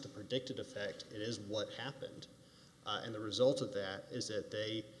 It's not just a predicted effect, it is what happened. And the result of that is that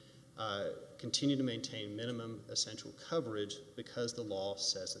they continue to maintain minimum essential coverage because the law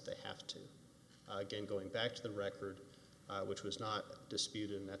says that they have to. Again, going back to the record, which was not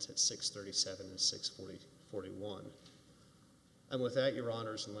disputed, and that's at 637 and 641. And with that, Your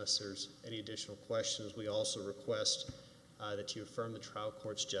Honors, unless there's any additional questions, we also request that you affirm the trial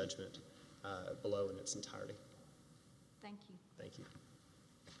court's judgment below in its entirety. Thank you. Thank you.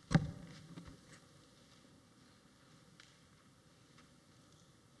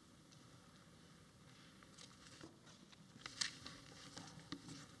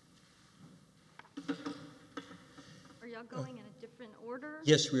 Are y'all going in a different order?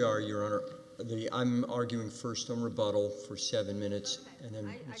 Yes, we are, Your Honor. I'm arguing first on rebuttal for 7 minutes, Okay. and then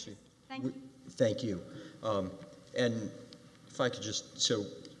I let's see. just, thank you. Thank you. And if I could just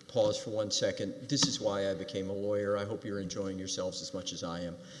pause for 1 second. This is why I became a lawyer. I hope you're enjoying yourselves as much as I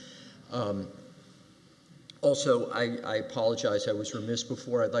am. Also, I apologize. I was remiss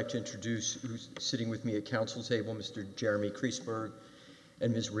before. I'd like to introduce who's sitting with me at council table, Mr. Jeremy Kreisberg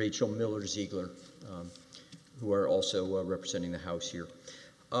and Ms. Rachel Miller-Ziegler, who are also representing the House here.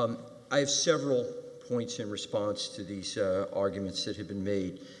 I have several points in response to these arguments that have been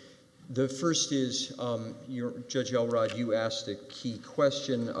made. The first is, Judge Elrod, you asked a key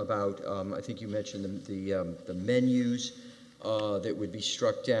question about, I think you mentioned the menus that would be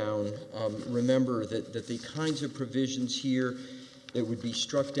struck down. Remember that the kinds of provisions here that would be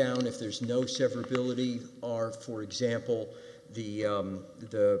struck down if there's no severability are, for example,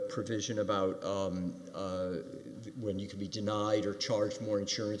 the provision about when you can be denied or charged more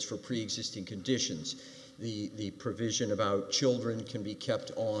insurance for pre-existing conditions. The provision about children can be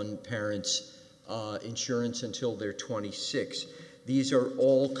kept on parents' insurance until they're 26. These are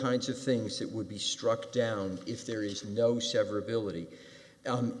all kinds of things that would be struck down if there is no severability.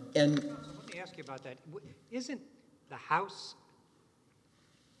 So let me ask you about that. Isn't the House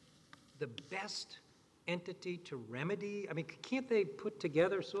the best entity to remedy? I mean, can't they put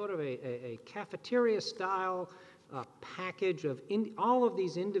together sort of a cafeteria-style package of all of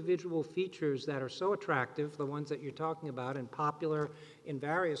these individual features that are so attractive, the ones that you're talking about and popular in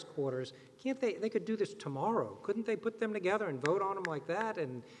various quarters? Can't they could do this tomorrow. Couldn't they put them together and vote on them like that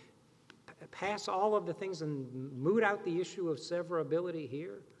and pass all of the things and moot out the issue of severability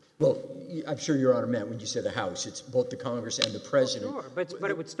here? Well, I'm sure Your Honor meant when you said the House, it's both the Congress and the President. Sure, but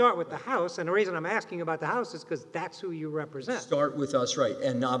it would start with the House, and the reason I'm asking about the House is because that's who you represent. Start with us, right,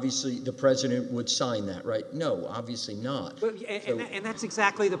 and obviously the President would sign that, right? No, obviously not. But, and that's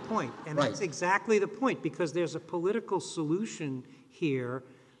exactly the point, and Right. that's exactly the point, because there's a political solution here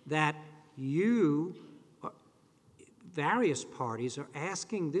that various parties are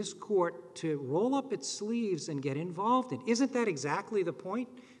asking this court to roll up its sleeves and get involved in. Isn't that exactly the point?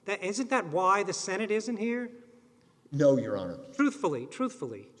 Isn't that why the Senate isn't here? No, Your Honor. Truthfully.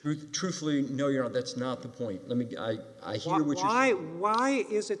 Truthfully, no, Your Honor, that's not the point. I hear what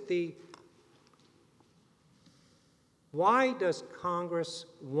you're saying. Why does Congress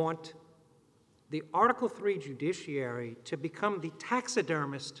want the Article III judiciary to become the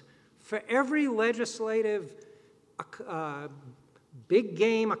taxidermist for every legislative big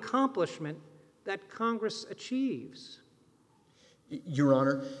game accomplishment that Congress achieves? Your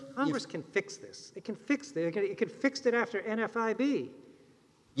Honor, Congress can fix this. It can fix it. It can fix it after NFIB.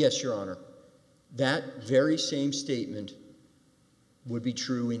 yes, Your Honor. That very same statement would be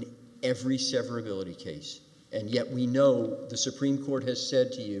true in every severability case. And yet we know the Supreme Court has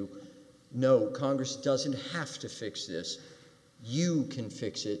said to you, no, Congress doesn't have to fix this. You can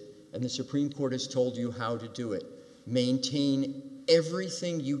fix it. And the Supreme Court has told you how to do it. Maintain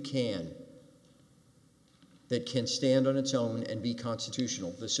everything you can that can stand on its own and be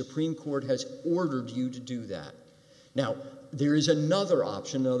constitutional. The Supreme Court has ordered you to do that. Now, there is another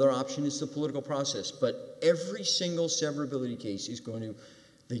option. Another option is the political process. But every single severability case is going to,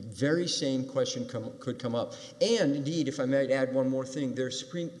 the very same question could come up. And indeed, if I might add one more thing, their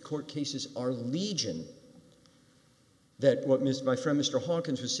Supreme Court cases are legion. That what my friend Mr.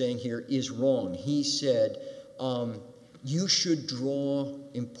 Hawkins was saying here is wrong. He said, you should draw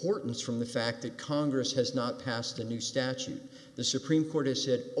importance from the fact that Congress has not passed a new statute. The Supreme Court has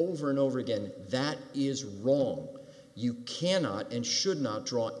said over and over again, that is wrong. You cannot and should not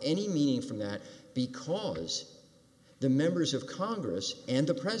draw any meaning from that because the members of Congress and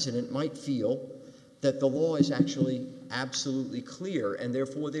the President might feel that the law is actually absolutely clear and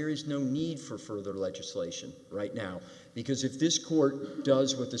therefore there is no need for further legislation right now. Because if this court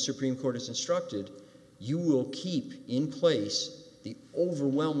does what the Supreme Court has instructed, you will keep in place the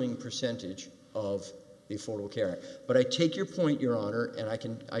overwhelming percentage of the Affordable Care Act. But I take your point, Your Honor, and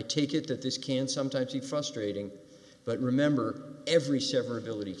I take it that this can sometimes be frustrating, but remember, every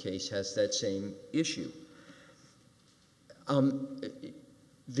severability case has that same issue.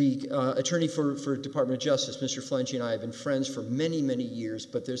 The attorney for Department of Justice, Mr. Flengy, and I have been friends for many, many years,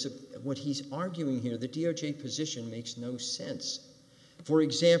 but what he's arguing here, the DOJ position makes no sense. For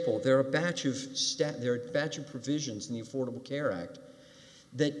example, there are a batch of provisions in the Affordable Care Act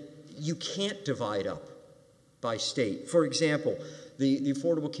that you can't divide up by state. For example, the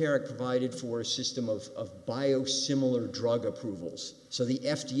Affordable Care Act provided for a system of biosimilar drug approvals. So the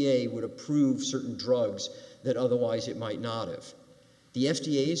FDA would approve certain drugs that otherwise it might not have. The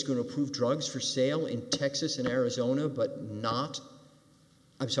FDA is going to approve drugs for sale in Texas and Arizona, but not,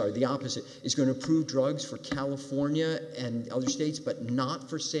 I'm sorry, the opposite, is going to approve drugs for California and other states, but not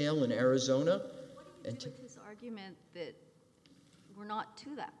for sale in Arizona. What do you do with his argument that we're not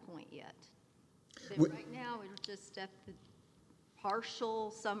to that point yet? That right now we're just at the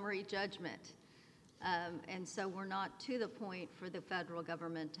partial summary judgment. And so we're not to the point for the federal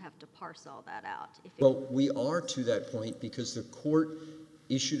government to have to parse all that out. Well, we are to that point because the court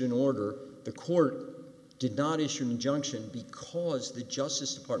issued an order. The court did not issue an injunction because the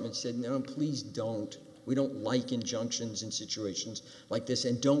Justice Department said, no, please don't. We don't like injunctions in situations like this.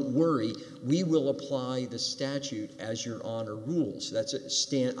 And don't worry, we will apply the statute as Your Honor rules. That's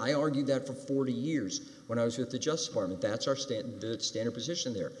I argued that for 40 years when I was with the Justice Department. That's our standard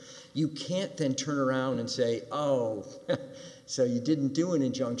position there. You can't then turn around and say, oh, so you didn't do an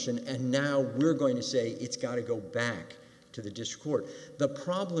injunction, and now we're going to say it's got to go back to the district court. The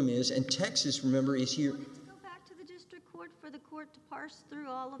problem is, and Texas, remember, is here. Do you want it to go back to the district court for the court to parse through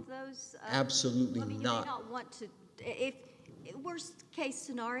all of those? Absolutely I mean, not. You may not want to. If worst case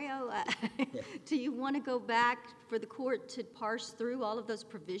scenario, do you want to go back for the court to parse through all of those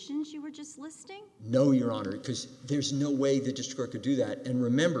provisions you were just listing? No, Your Honor, because there's no way the district court could do that. And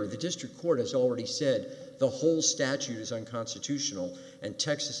remember, the district court has already said the whole statute is unconstitutional, and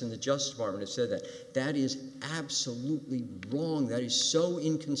Texas and the Justice Department have said that. That is absolutely wrong. That is so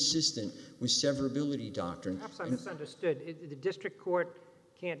inconsistent with severability doctrine. Perhaps I misunderstood. The district court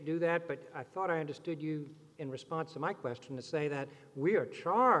can't do that, but I thought I understood you in response to my question to say that we are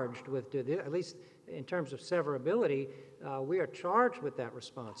charged with, at least in terms of severability, we are charged with that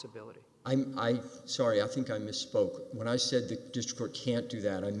responsibility. Sorry, I think I misspoke. When I said the district court can't do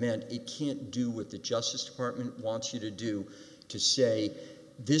that, I meant it can't do what the Justice Department wants you to do, to say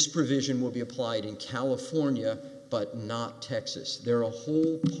this provision will be applied in California but not Texas. There are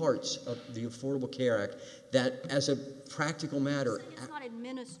whole parts of the Affordable Care Act that, as a practical matter, So it's not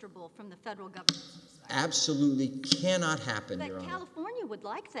administrable from the federal government's perspective. absolutely cannot happen, But Your Honor. California would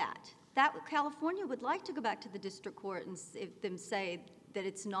like that. California would like to go back to the district court and them say that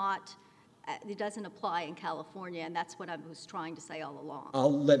it's not, it doesn't apply in California, and that's what I was trying to say all along.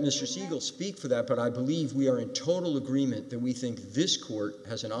 I'll let Mr. Siegel speak for that, but I believe we are in total agreement that we think this court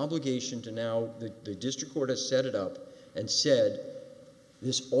has an obligation to now, the district court has set it up and said,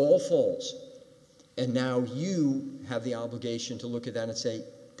 this all falls. And now you have the obligation to look at that and say,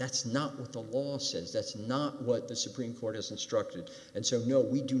 that's not what the law says. That's not what the Supreme Court has instructed. And so, no,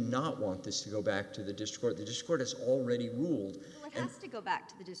 we do not want this to go back to the district court. The district court has already ruled. Well, it has to go back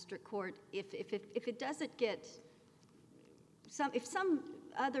to the district court if it doesn't get, if some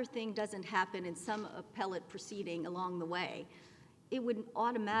other thing doesn't happen in some appellate proceeding along the way, it would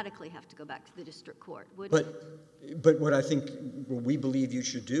automatically have to go back to the district court, wouldn't it? But what I think, what we believe you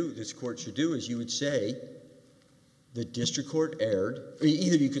should do, this court should do, is you would say the district court erred.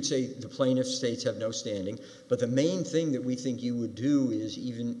 Either you could say the plaintiff states have no standing, but the main thing that we think you would do is,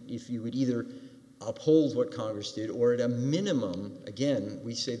 even if you would either uphold what Congress did, or at a minimum, again,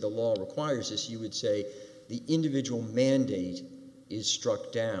 we say the law requires this, you would say the individual mandate is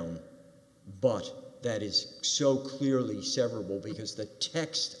struck down, but that is so clearly severable because the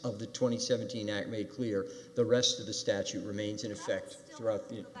text of the 2017 Act made clear the rest of the statute remains in effect throughout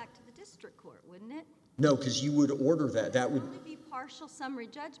the... That would still have to go back to the district court, wouldn't it? No, because you would order that. That would... It would only be partial summary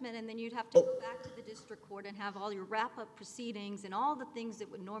judgment, and then you'd have to go back to the district court and have all your wrap-up proceedings and all the things that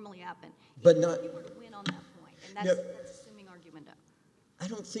would normally happen. But Even not- if you were to win on that point, and No. that's assuming argumento. I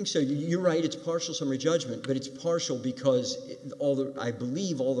don't think so. You're right, it's partial summary judgment, but it's partial because I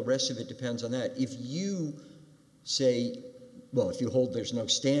believe all the rest of it depends on that. If you say, well, if you hold there's no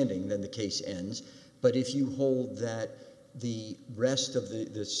standing, then the case ends. But if you hold that the rest of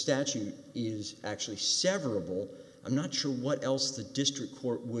the statute is actually severable, I'm not sure what else the district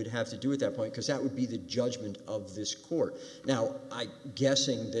court would have to do at that point, because that would be the judgment of this court. Now, I'm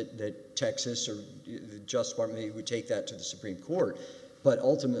guessing that Texas or the Justice Department maybe would take that to the Supreme Court, but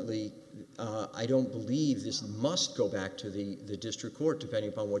ultimately, I don't believe this must go back to the district court,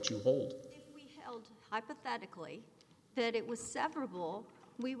 depending upon what you hold. If we held hypothetically that it was severable,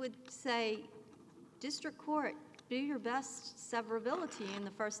 we would say, district court, do your best severability in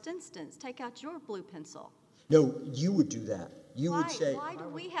the first instance. Take out your blue pencil. No, you would do that. You would say... Why do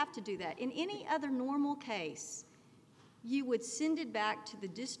we have to do that? In any other normal case, you would send it back to the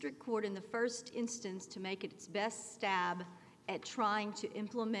district court in the first instance to make it its best stab at trying to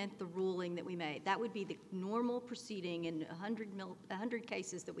implement the ruling that we made. That would be the normal proceeding in 100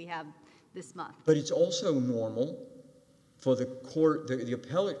 cases that we have this month. But it's also normal for the court, the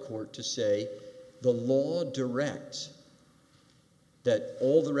appellate court, to say the law directs that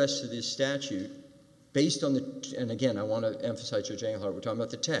all the rest of this statute, based on the, and again, I want to emphasize, Judge Engelhardt, we're talking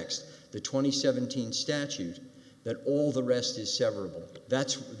about the text, the 2017 statute, that all the rest is severable.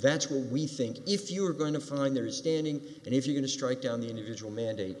 That's what we think. If you are going to find there is standing, and if you're going to strike down the individual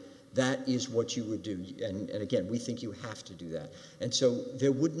mandate, that is what you would do. And again, we think you have to do that. And so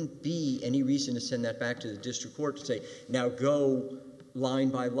there wouldn't be any reason to send that back to the district court to say, now go line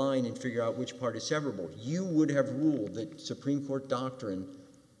by line and figure out which part is severable. You would have ruled that Supreme Court doctrine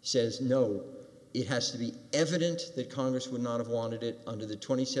says, no, it has to be evident that Congress would not have wanted it under the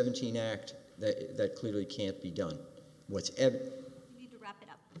 2017 Act. That clearly can't be done. What's evident. You need to wrap it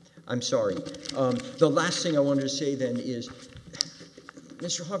up. I'm sorry. The last thing I wanted to say then is,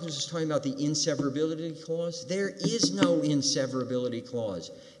 Mr. Hawkins was talking about the inseverability clause. There is no inseverability clause.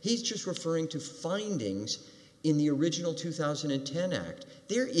 He's just referring to findings in the original 2010 Act.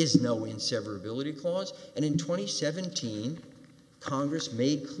 There is no inseverability clause. And in 2017, Congress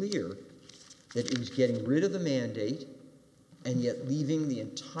made clear that it was getting rid of the mandate and yet leaving the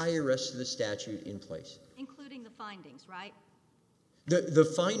entire rest of the statute in place. Including the findings, right?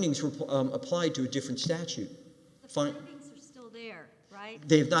 The findings were applied to a different statute. The findings are still there, right?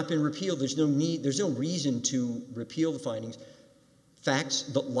 They have not been repealed. There's no reason to repeal the findings. Facts,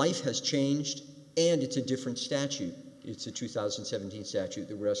 but life has changed. and it's a different statute. It's a 2017 statute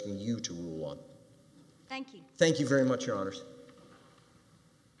that we're asking you to rule on. Thank you. Thank you very much, Your Honors.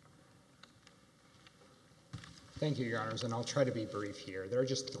 Thank you, Your Honors, and I'll try to be brief here. There are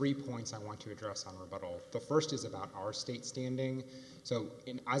just 3 points I want to address on rebuttal. The first is about our state standing. So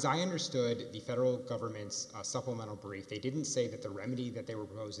as I understood the federal government's supplemental brief, they didn't say that the remedy that they were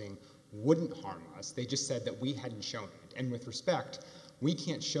proposing wouldn't harm us. They just said that we hadn't shown it. And with respect, we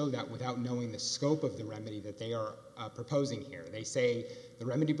can't show that without knowing the scope of the remedy that they are proposing here. They say the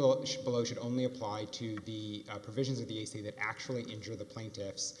remedy below should only apply to the provisions of the ACA that actually injure the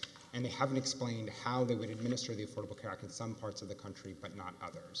plaintiffs, and they haven't explained how they would administer the Affordable Care Act in some parts of the country but not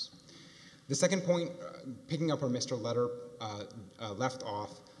others. The second point, picking up where Mr. Letter left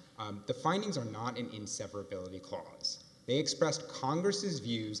off, the findings are not an inseverability clause. They expressed Congress's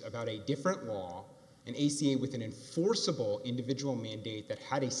views about a different law, an ACA with an enforceable individual mandate that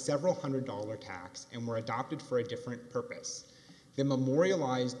had a several $100 tax and were adopted for a different purpose. They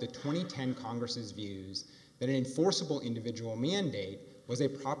memorialized the 2010 Congress's views that an enforceable individual mandate was a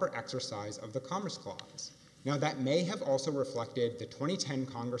proper exercise of the Commerce Clause. Now, that may have also reflected the 2010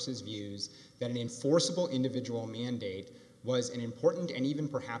 Congress's views that an enforceable individual mandate was an important and even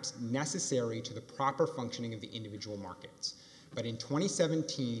perhaps necessary to the proper functioning of the individual markets. But in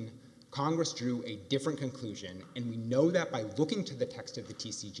 2017, Congress drew a different conclusion, and we know that by looking to the text of the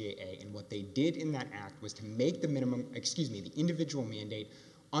TCJA, and what they did in that act was to make the individual mandate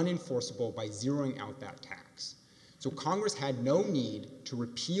unenforceable by zeroing out that tax. So Congress had no need to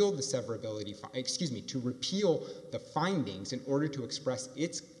repeal repeal the findings in order to express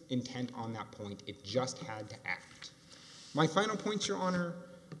its intent on that point. It just had to act. My final point, Your Honor,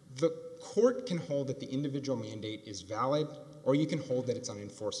 the court can hold that the individual mandate is valid, or you can hold that it's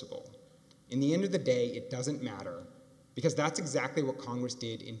unenforceable. In the end of the day, it doesn't matter, because that's exactly what Congress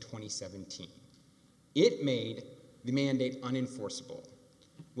did in 2017. It made the mandate unenforceable.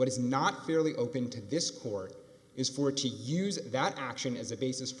 What is not fairly open to this court is for it to use that action as a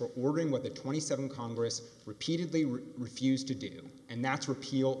basis for ordering what the 27 Congress repeatedly refused to do, and that's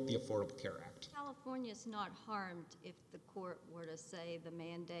repeal the Affordable Care Act. California's not harmed if the court were to say the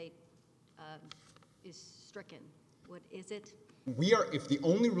mandate is stricken. What is it? If the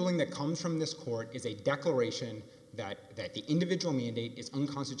only ruling that comes from this court is a declaration that the individual mandate is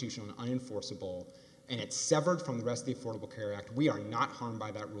unconstitutional and unenforceable, and it's severed from the rest of the Affordable Care Act, we are not harmed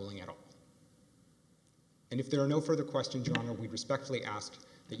by that ruling at all. And if there are no further questions, Your Honor, we respectfully ask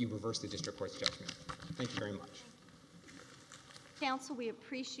that you reverse the district court's judgment. Thank you very much. Counsel, we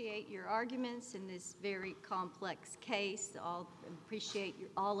appreciate your arguments in this very complex case. Appreciate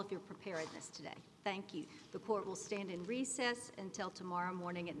all of your preparedness today. Thank you. The court will stand in recess until tomorrow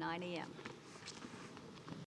morning at 9 a.m.